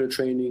before and after the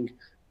training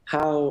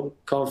how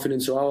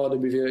confidence or how the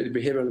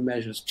behavioral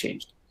measures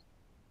changed.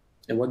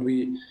 And what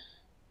we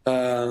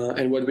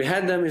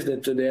had them is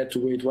that they had to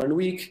wait 1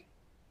 week,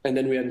 and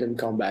then we had them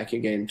come back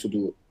again to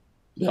do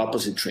the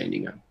opposite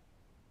training.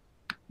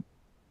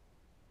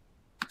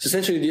 So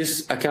essentially,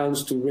 this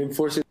accounts to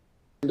reinforcing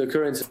the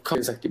occurrence of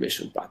confidence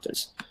activation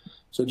patterns.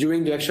 So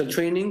during the actual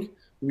training,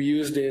 we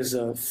used these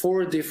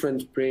 4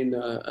 different brain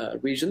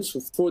regions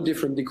with 4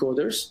 different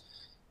decoders.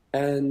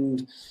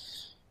 And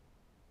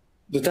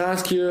the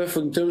task here,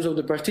 in terms of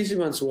the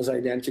participants, was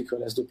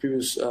identical as the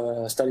previous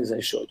studies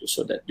I showed you.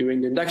 So that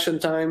during the induction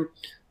time,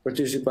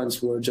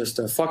 participants were just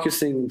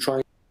focusing and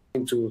trying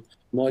to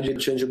modulate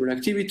change of brain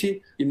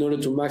activity in order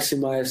to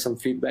maximize some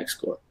feedback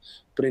score.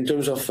 But in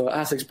terms of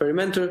as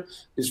experimenter,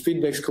 this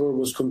feedback score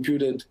was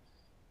computed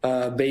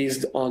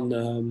based on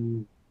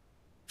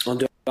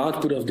the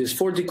output of these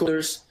 4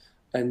 decoders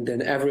and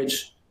then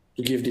average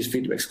to give this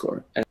feedback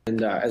score.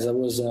 And as I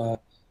was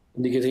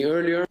indicating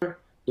earlier,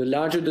 the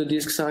larger the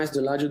disk size,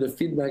 the larger the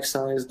feedback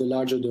size, the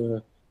larger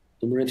the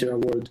monetary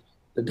award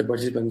that the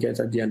participant gets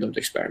at the end of the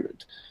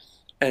experiment.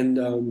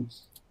 And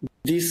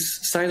this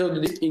size of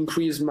the disk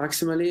increased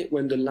maximally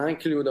when the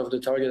likelihood of the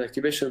target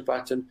activation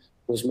pattern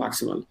was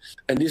maximal.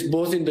 And this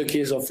both in the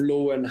case of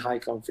low and high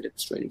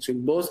confidence training. So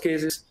in both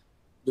cases,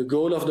 the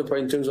goal of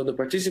in terms of the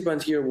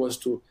participant here was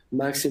to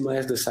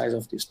maximize the size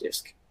of this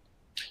disk.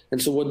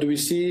 And so what do we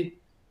see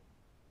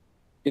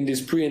in this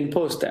pre and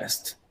post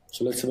test?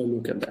 So let's have a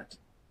look at that.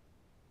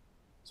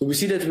 So we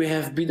see that we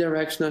have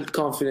bidirectional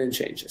confidence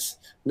changes.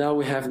 Now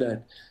we have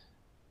that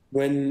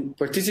when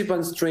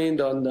participants trained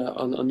on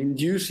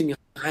inducing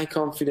high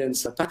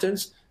confidence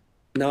patterns,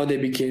 now they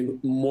became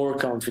more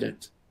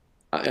confident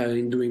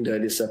in doing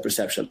this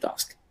perceptual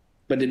task,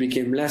 but they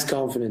became less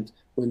confident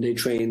when they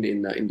trained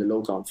in the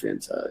low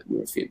confidence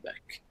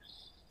neurofeedback.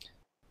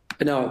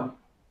 And now,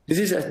 this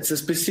is a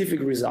specific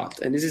result,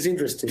 and this is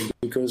interesting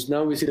because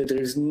now we see that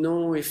there is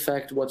no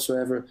effect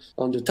whatsoever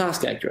on the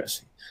task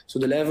accuracy. So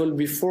the level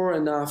before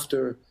and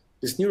after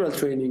this neural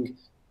training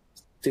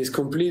is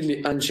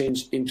completely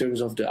unchanged in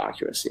terms of the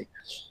accuracy.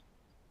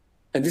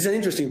 And this is an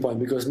interesting point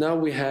because now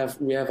we have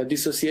a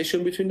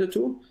dissociation between the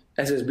two,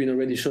 as has been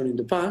already shown in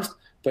the past,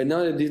 but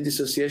now that this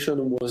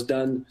dissociation was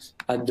done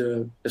at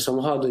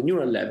somehow the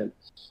neural level.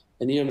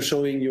 And here I'm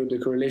showing you the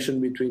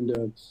correlation between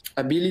the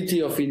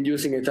ability of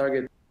inducing a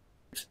target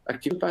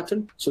activity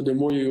pattern. So the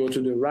more you go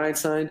to the right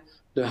side,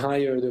 the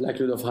higher the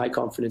likelihood of high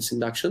confidence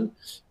induction.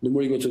 The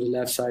more you go to the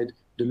left side,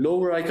 the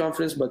lower high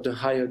confidence, but the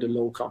higher the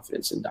low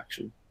confidence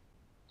induction.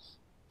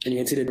 And you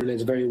can see that it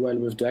relates very well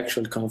with the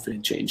actual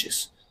confidence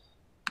changes.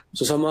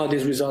 So somehow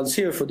these results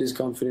here for this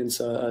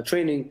confidence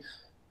training,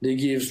 they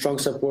give strong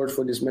support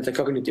for this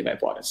metacognitive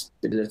hypothesis,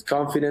 that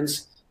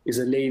confidence is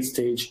a late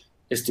stage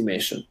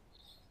estimation.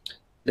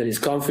 That is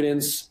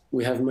confidence,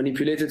 we have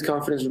manipulated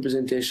confidence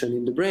representation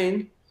in the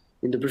brain,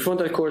 in the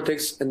prefrontal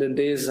cortex, and that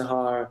these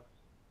are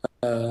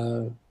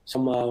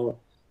somehow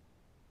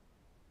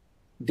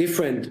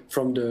different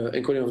from the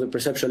encoding of the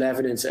perceptual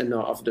evidence and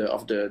of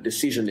the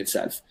decision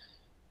itself.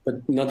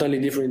 But not only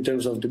different in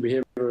terms of the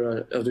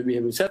behavior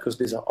itself, because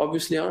these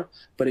obviously are,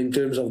 but in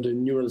terms of the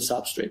neural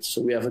substrates.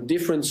 So we have a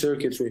different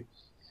circuitry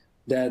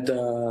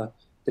that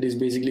is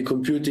basically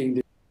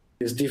computing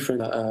these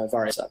different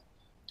variables.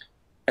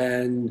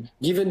 And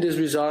given these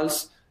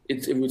results,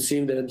 it would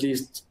seem that at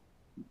least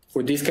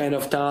for this kind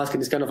of task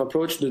and this kind of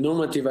approach, the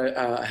normative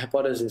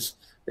hypothesis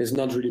is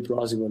not really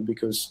plausible,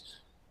 because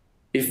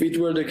if it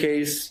were the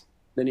case,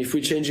 then if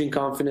we change in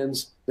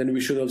confidence, then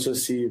we should also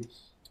see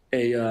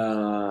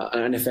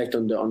an effect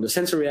on the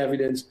sensory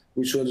evidence,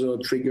 which also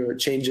trigger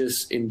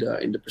changes in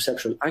the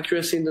perceptual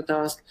accuracy in the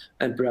task,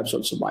 and perhaps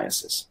also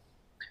biases.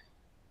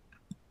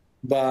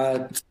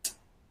 But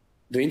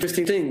the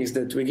interesting thing is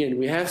that, again,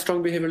 we have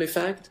strong behavioral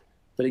effect,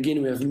 but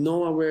again, we have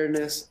no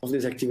awareness of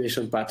this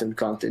activation pattern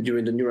content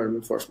during the neural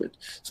reinforcement.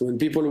 So when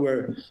people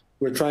were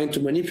trying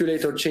to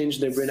manipulate or change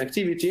their brain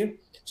activity,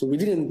 so we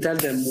didn't tell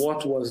them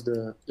what was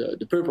the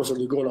purpose or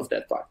the goal of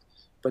that part,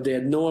 but they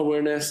had no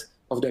awareness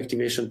of the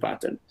activation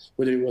pattern,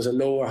 whether it was a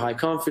low or high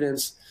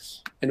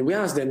confidence. And we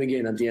asked them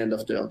again at the end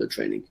of the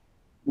training,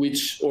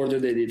 which order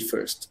they did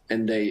first,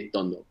 and they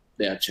don't know,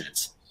 they had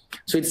chance.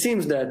 So it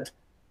seems that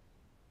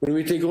when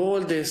we take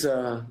all this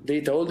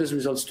data, all these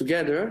results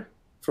together,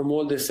 from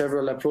all the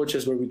several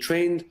approaches where we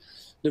trained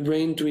the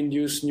brain to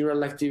induce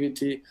neural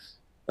activity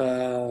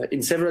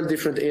in several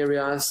different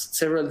areas,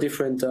 several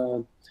different,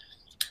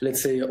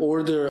 let's say,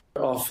 order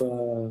of,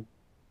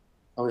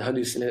 how do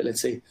you say,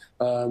 let's say,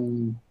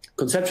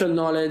 conceptual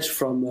knowledge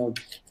from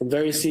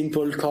very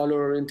simple color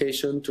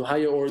orientation to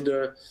higher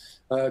order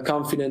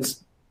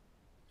confidence.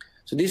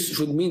 So this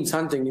should mean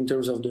something in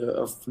terms of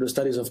the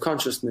studies of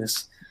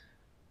consciousness.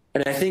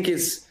 And I think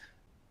it's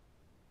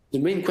the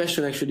main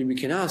question actually we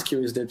can ask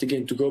here is that,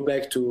 again, to go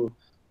back to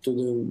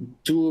the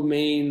two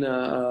main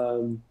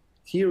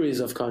theories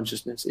of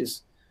consciousness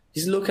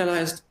is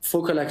localized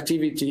focal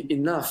activity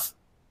enough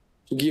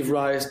to give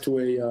rise to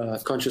a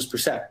conscious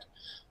percept?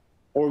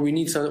 Or we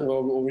need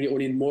or we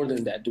need more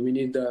than that? Do we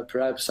need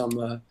perhaps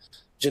some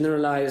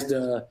generalized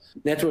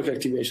network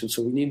activation?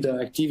 So we need the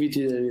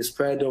activity that is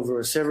spread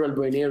over several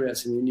brain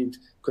areas, and we need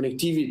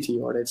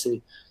connectivity, or let's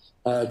say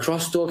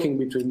cross-talking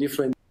between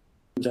different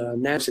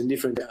nerves in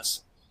different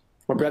areas.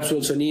 Or perhaps we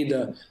also need,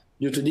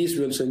 due to this,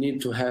 we also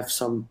need to have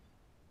some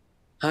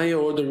higher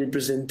order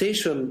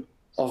representation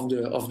of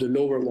the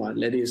lower one.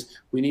 That is,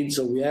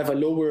 we have a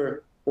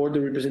lower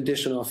order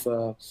representation of,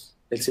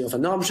 let's say, of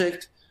an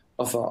object,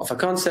 of a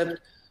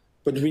concept,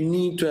 but we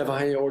need to have a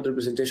higher order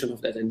representation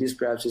of that. And this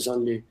perhaps is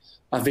only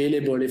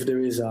available if there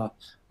is a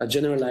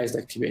generalized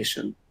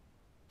activation.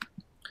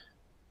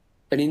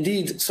 And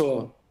indeed,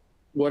 so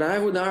what I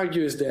would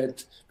argue is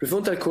that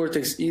prefrontal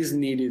cortex is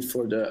needed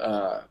for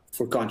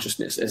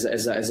consciousness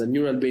as a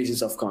neural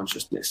basis of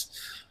consciousness.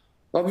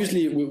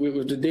 Obviously,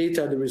 with the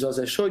data, the results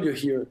I showed you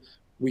here,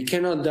 we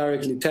cannot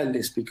directly tell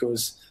this,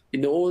 because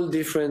in all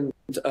different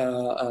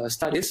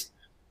studies,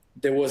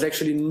 there was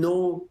actually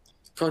no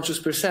conscious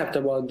percept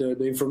about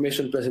the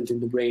information present in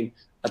the brain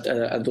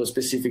at those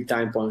specific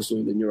time points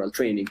during the neural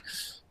training.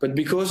 But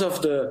because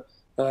of the,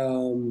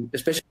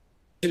 especially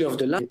of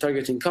the line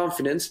targeting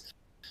confidence,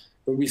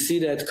 where we see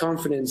that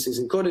confidence is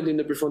encoded in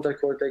the prefrontal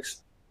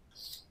cortex,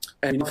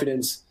 and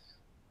confidence,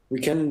 we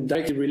can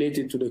directly relate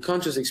it to the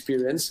conscious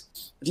experience.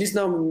 At least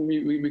now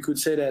we could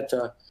say that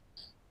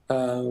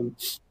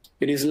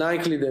it is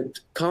likely that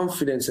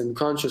confidence and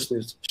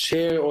consciousness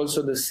share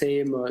also the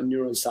same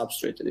neural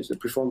substrate, that is the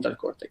prefrontal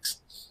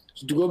cortex.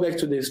 So to go back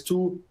to these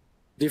two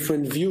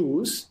different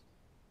views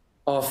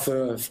of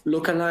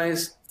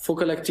localized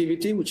focal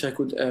activity, which we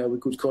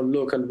could call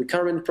local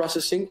recurrent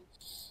processing,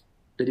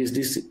 that is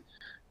this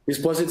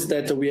posits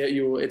that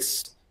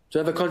to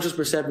have a conscious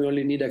perception, we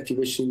only need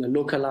activation in a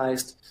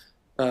localized,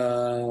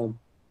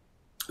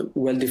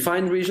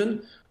 well-defined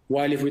region.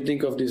 While if we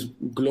think of this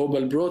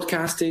global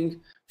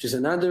broadcasting, which is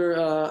another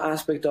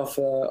aspect of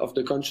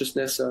the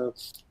consciousness,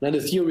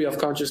 another theory of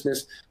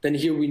consciousness, then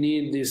here we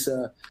need these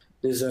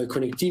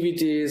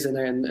connectivities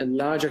and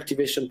large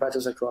activation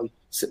patterns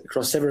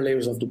across several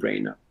layers of the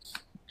brain.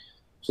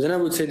 So then I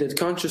would say that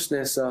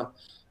consciousness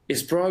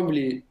is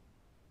probably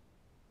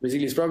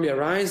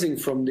arising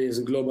from this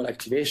global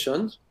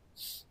activation,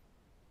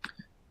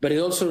 but it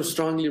also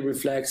strongly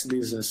reflects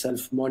this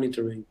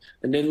self-monitoring,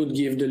 and that would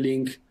give the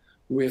link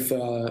with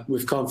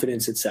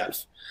confidence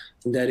itself.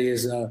 And that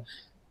is,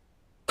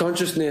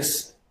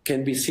 consciousness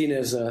can be seen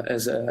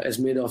as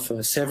made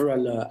of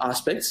several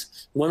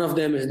aspects. One of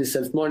them is the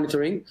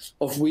self-monitoring,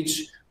 of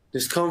which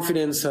this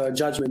confidence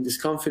judgment, this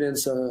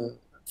confidence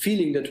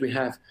feeling that we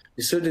have,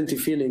 the certainty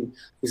feeling,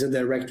 is a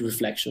direct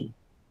reflection.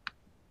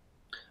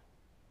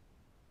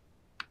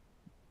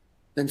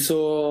 And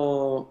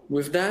so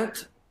with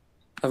that,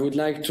 I would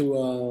like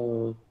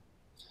to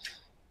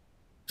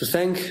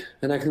thank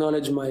and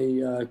acknowledge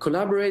my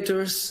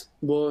collaborators,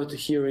 both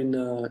here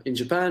in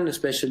Japan,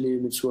 especially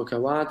Mitsuo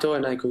Kawato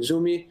and Aiko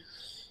Izumi.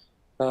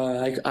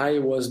 I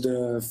was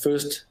the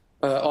first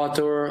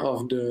author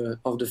of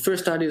the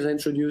first studies I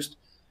introduced.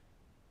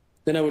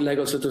 Then I would like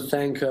also to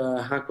thank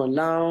Hakwan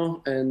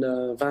Lau and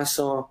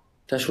Vincent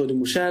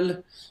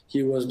Tachereau-Dumouchel.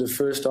 He was the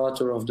first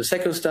author of the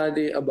second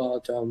study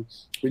about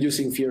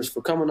reducing fears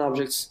for common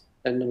objects.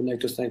 And I would like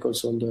to thank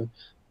also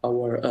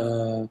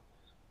our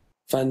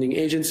funding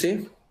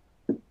agency,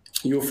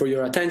 you for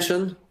your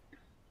attention.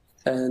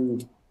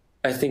 And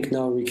I think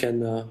now we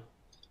can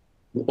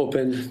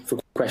open for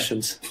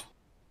questions.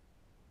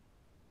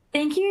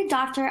 Thank you,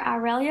 Dr.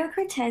 Aurelio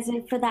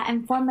Cortese, for that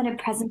informative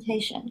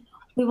presentation.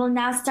 We will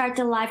now start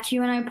the live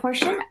Q&A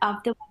portion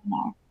of the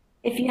webinar.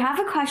 If you have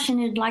a question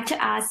you'd like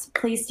to ask,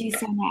 please do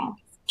so now.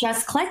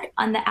 Just click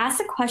on the Ask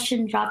a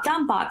Question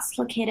drop-down box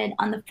located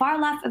on the far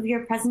left of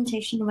your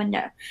presentation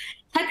window.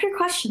 Type your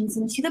questions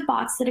into the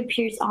box that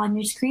appears on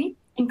your screen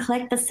and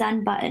click the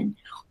Send button.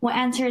 We'll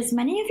answer as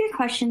many of your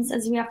questions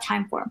as we have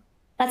time for.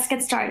 Let's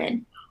get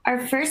started.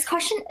 Our first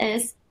question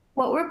is,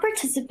 what were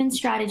participant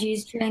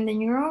strategies during the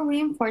neural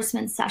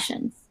reinforcement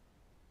sessions?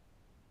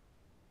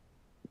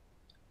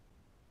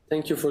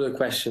 Thank you for the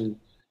question.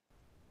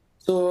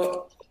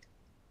 So,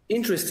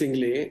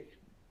 interestingly,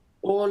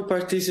 all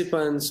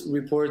participants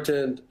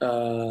reported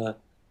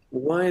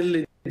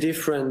wildly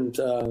different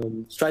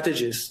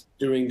strategies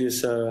during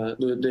these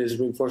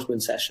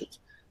reinforcement sessions.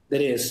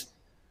 That is,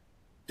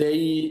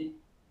 they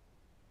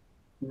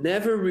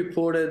never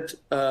reported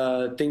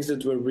things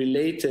that were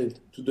related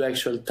to the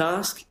actual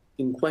task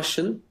in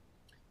question.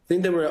 I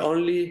think there were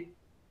only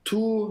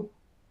 2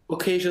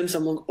 occasions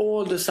among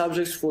all the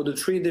subjects for the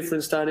 3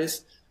 different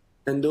studies,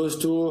 and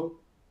those 2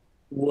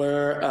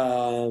 were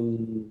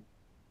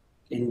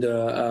in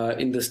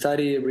the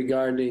study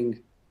regarding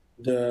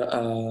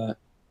the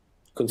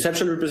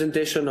conceptual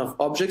representation of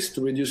objects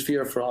to reduce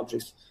fear for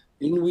objects,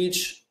 in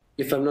which,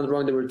 if I'm not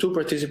wrong, there were 2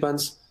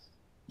 participants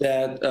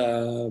that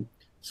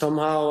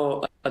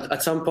somehow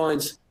at some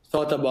points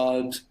thought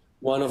about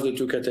one of the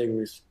 2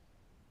 categories,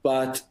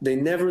 but they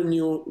never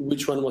knew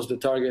which one was the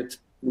target,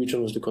 which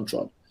one was the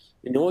control.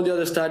 In all the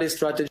other studies,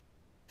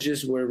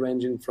 strategies were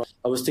ranging from,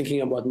 I was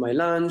thinking about my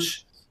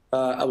lunch,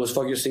 I was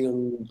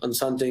focusing on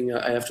something,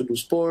 I have to do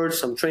sports,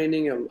 some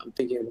training, I'm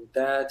thinking about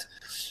that,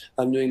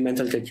 I'm doing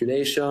mental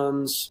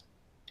calculations.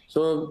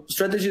 So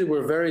strategies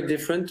were very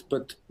different,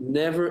 but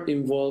never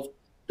involved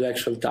the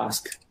actual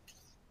task.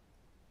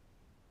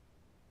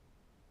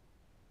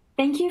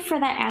 Thank you for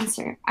that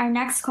answer. Our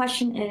next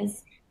question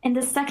is, in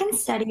the second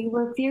study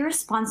where fear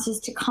responses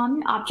to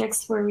common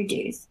objects were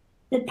reduced,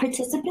 did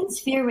participants'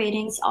 fear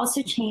ratings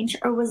also change,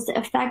 or was the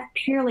effect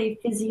purely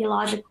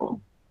physiological?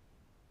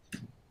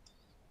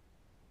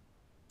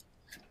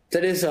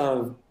 That is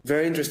a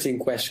very interesting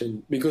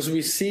question, because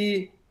we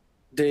see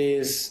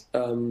these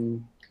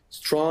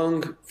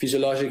strong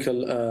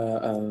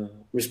physiological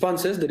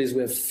responses, that is,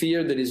 we have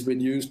fear that is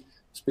reduced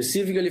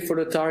specifically for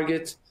the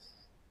target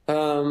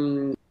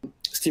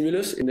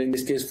stimulus, in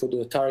this case for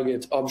the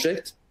target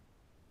object.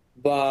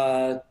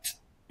 But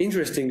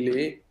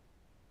interestingly,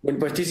 when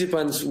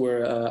participants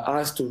were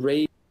asked to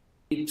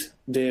rate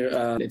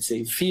their, let's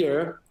say,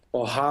 fear,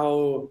 or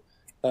how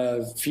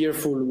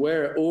fearful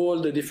were all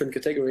the different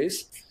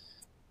categories,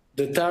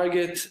 the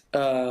target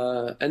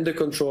and the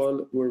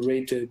control were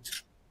rated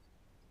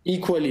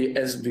equally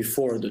as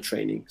before the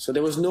training. So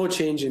there was no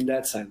change in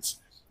that sense.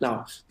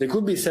 Now, there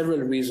could be several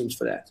reasons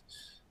for that,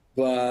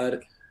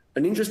 but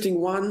an interesting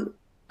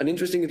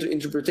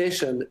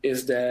interpretation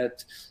is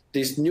that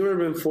this neural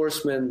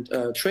reinforcement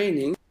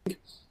training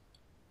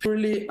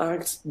purely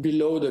acts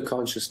below the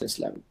consciousness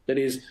level. That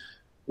is,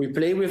 we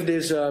play with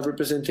these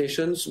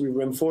representations, we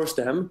reinforce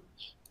them.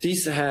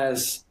 This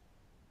has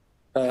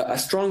a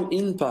strong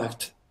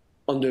impact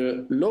on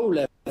the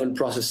low-level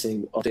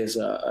processing of this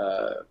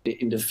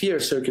in the fear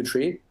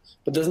circuitry,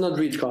 but does not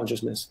reach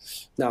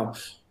consciousness. Now,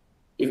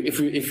 if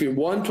you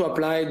want to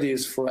apply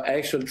this for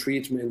actual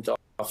treatment of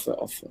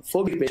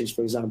phobic patients,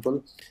 for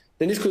example,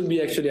 then this could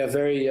be actually a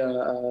very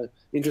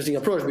interesting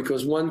approach,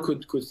 because one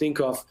could think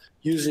of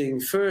using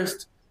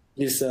first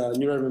this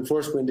neural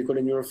reinforcement, they call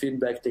it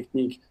neurofeedback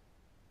technique,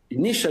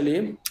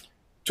 initially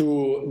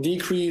to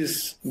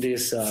decrease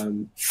this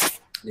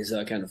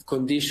kind of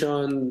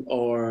condition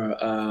or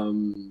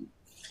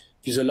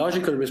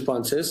physiological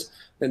responses,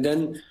 and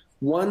then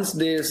once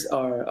these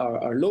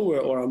are lower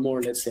or are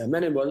more, let's say,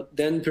 amenable,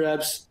 then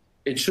perhaps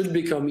it should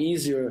become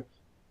easier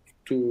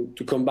to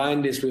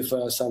combine this with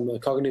some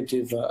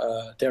cognitive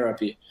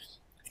therapy.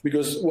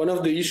 Because one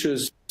of the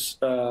issues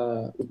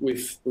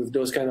with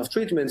those kind of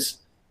treatments,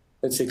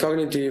 let's say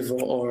cognitive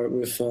or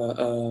with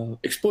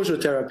exposure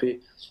therapy,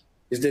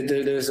 is that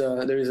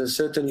there is a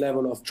certain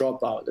level of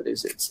dropout. That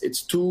is,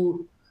 it's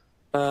too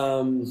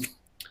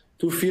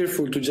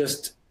fearful to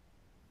just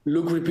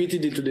look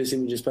repeatedly to these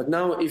images. But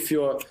now, if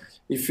your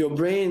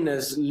brain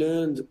has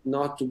learned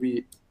not to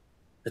be,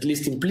 at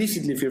least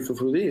implicitly, fearful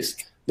through this,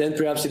 then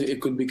perhaps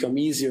it could become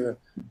easier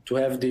to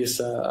have this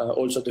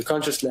also at the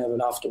conscious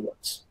level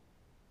afterwards.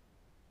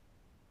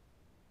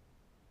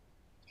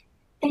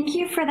 Thank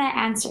you for that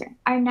answer.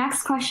 Our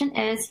next question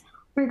is,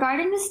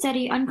 regarding the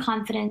study on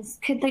confidence,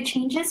 could the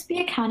changes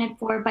be accounted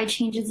for by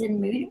changes in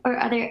mood or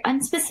other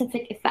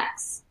unspecific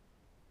effects?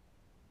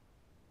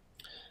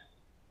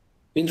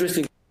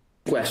 Interesting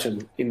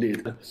question,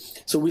 indeed.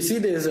 So we see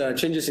there's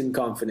changes in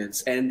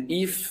confidence, and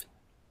if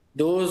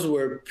those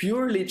were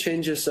purely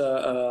changes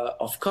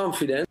of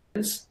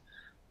confidence,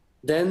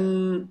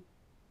 then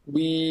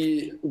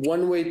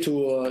one way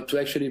to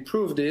actually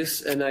prove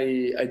this, and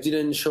I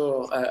didn't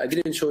show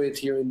it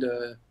here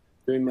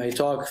during my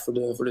talk for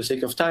the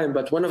sake of time,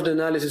 but one of the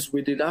analyses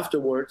we did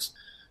afterwards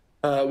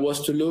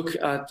was to look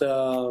at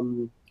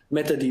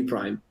meta D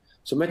prime.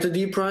 So meta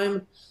D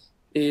prime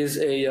is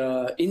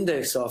a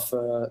index of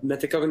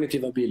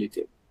metacognitive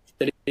ability.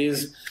 That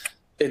is,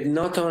 it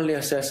not only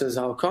assesses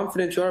how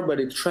confident you are, but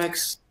it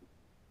tracks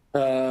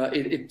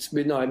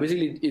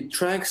it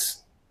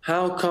tracks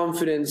how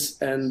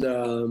confidence and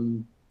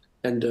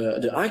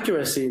the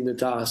accuracy in the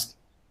task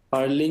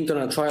are linked on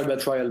a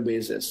trial-by-trial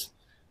basis.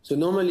 So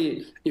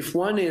normally, if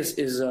one has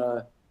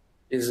a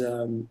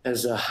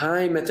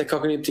high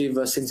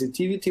metacognitive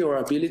sensitivity or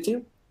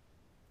ability,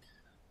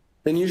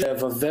 then you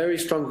have a very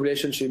strong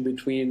relationship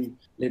between,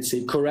 let's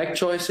say, correct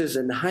choices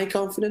and high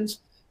confidence,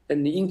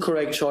 and the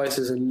incorrect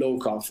choices and low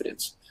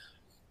confidence.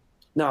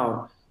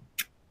 Now,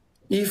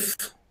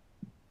 if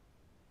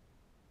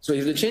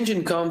the change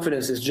in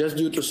confidence is just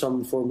due to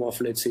some form of,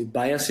 let's say,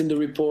 bias in the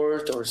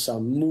report or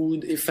some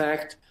mood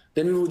effect,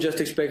 then we would just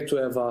expect to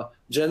have a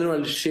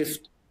general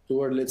shift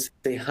toward, let's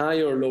say,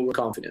 higher or lower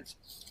confidence,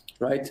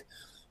 right?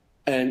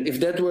 And if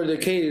that were the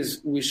case,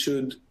 we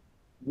should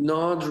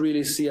not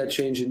really see a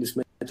change in this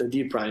meta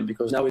D prime,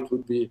 because now it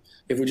would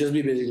just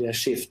be basically a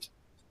shift,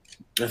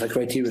 of a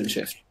criterion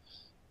shift.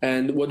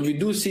 And what we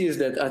do see is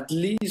that at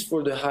least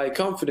for the high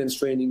confidence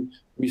training,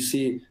 we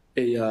see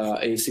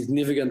a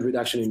significant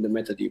reduction in the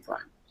meta D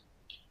prime.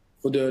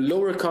 For the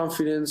lower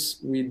confidence,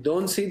 we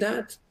don't see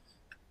that.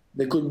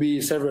 There could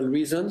be several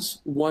reasons.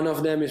 One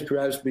of them is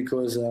perhaps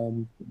because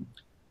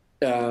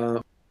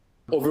overall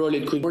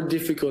it could be more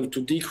difficult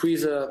to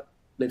decrease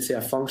let's say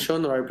a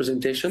function or a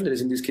representation, that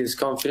is in this case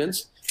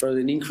confidence, rather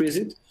than increase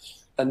it.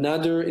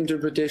 Another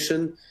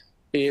interpretation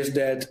is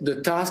that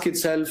the task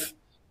itself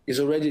is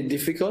already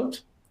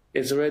difficult,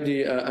 it's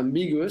already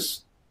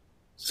ambiguous,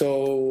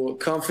 so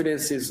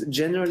confidence is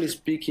generally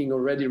speaking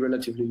already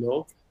relatively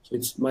low, so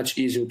it's much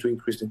easier to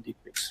increase than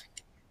decrease.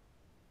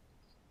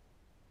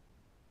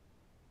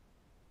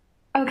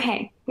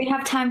 Okay, we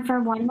have time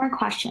for one more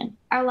question.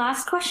 Our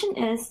last question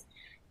is,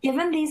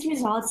 given these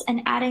results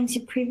and adding to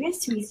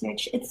previous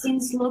research, it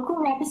seems local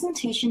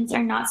representations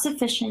are not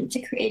sufficient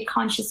to create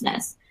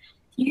consciousness.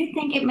 Do you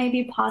think it may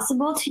be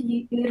possible to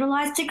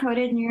utilize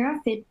decoded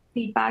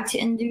neurofeedback to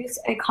induce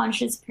a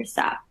conscious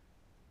percept?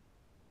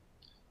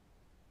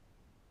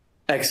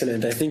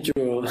 Excellent. I think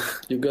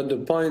you got the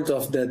point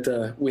of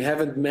that. We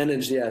haven't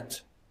managed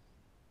yet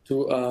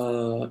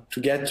to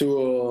get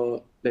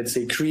to let's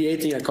say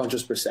creating a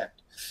conscious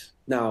percept.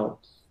 Now,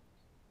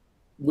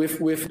 with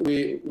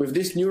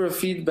this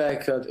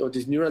neurofeedback or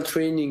these neural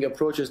training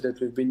approaches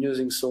that we've been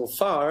using so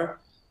far,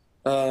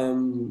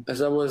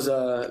 as I was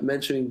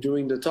mentioning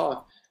during the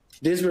talk,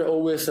 these were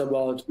always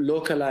about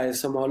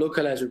somehow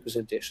localized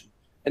representation.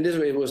 And this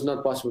way it was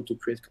not possible to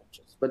create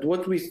consciousness. But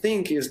what we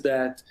think is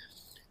that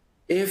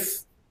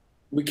if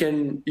we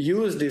can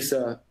use this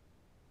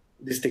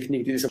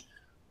technique,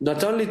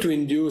 not only to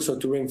induce or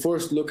to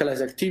reinforce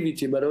localized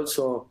activity, but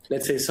also,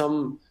 let's say,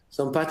 some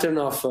pattern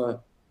of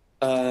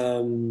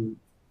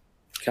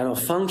kind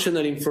of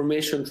functional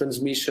information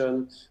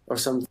transmission or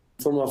some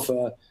form of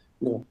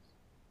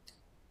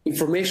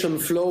information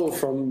flow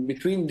from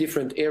between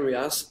different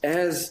areas,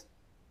 as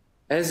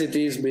it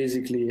is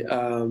basically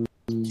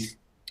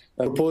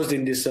proposed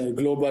in this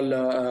global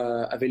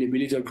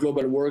availability or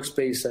global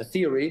workspace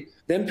theory,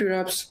 then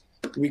perhaps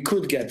we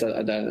could get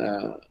at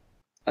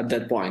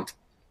that point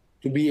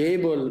to be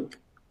able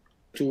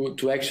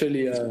to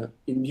actually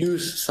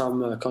induce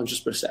some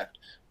conscious percept.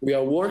 We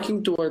are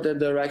working toward that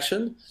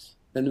direction,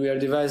 and we are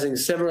devising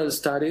several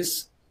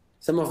studies,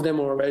 some of them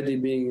already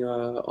being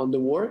on the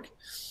work.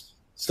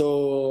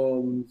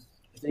 So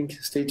I think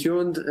stay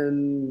tuned,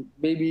 and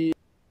maybe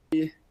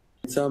in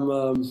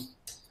some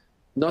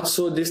not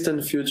so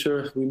distant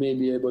future, we may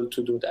be able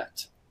to do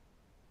that.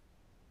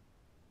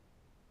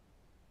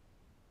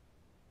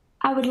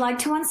 I would like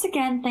to once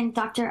again thank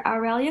Dr.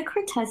 Aurelio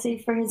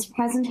Cortese for his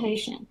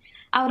presentation.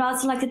 I would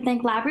also like to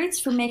thank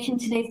LabRoots for making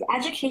today's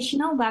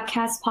educational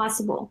webcast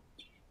possible.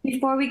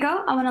 Before we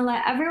go, I want to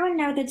let everyone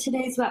know that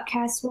today's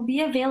webcast will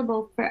be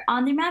available for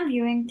on-demand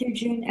viewing through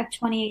June of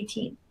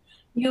 2018.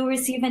 You'll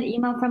receive an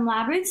email from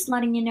LabRoots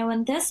letting you know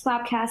when this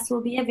webcast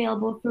will be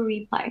available for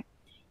replay.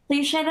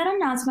 Please share that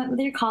announcement with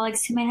your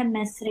colleagues who may have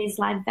missed today's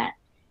live event.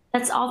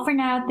 That's all for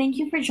now. Thank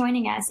you for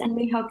joining us, and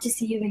we hope to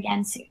see you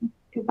again soon.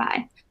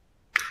 Goodbye.